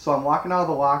 so I'm walking out of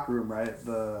the locker room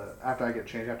after I get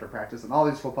changed after practice, and all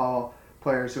these football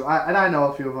players who I know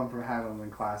a few of them from having them in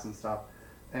class and stuff.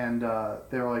 And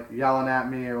they were like yelling at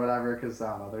me or whatever because I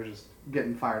don't know, they're just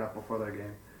getting fired up before their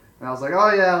game. And I was like,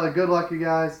 oh yeah, like good luck you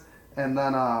guys. And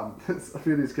then a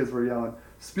few of these kids were yelling,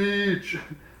 speech,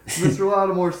 Mr.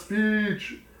 Lattimore,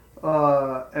 speech.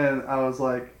 And I was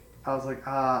like,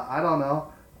 I don't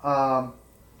know.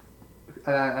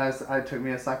 And I took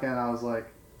me a second and I was like,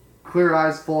 clear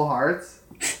eyes, full hearts,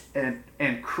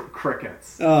 and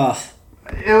crickets. Oh.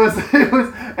 It was,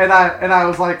 and I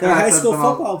was like, they're high school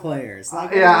football players.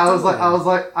 Like, yeah, I was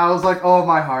like, oh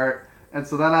my heart. And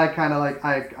so then I kind of like,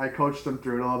 I coached them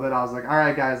through it a little bit. I was like, all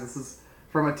right guys, this is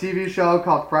from a TV show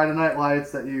called Friday Night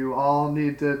Lights that you all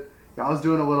need to. I was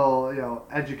doing a little,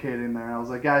 educating there. I was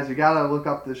like, guys, you gotta look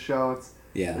up this show.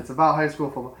 It's about high school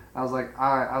football. I was like,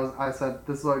 all right. I said,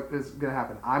 this is what is gonna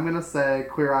happen. I'm gonna say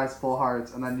clear eyes, full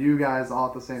hearts, and then you guys all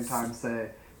at the same time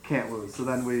say can't lose. So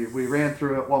then we ran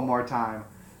through it one more time,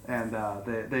 and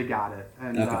they got it.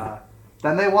 And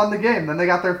then they won the game. Then they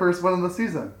got their first win of the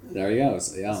season. There you go.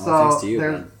 So, yeah, well, thanks to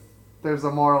you. There's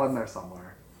a moral in there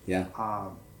somewhere. Yeah.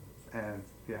 And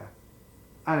yeah.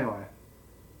 Anyway,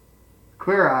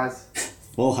 clear eyes,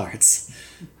 full hearts.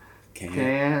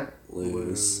 Can't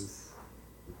lose.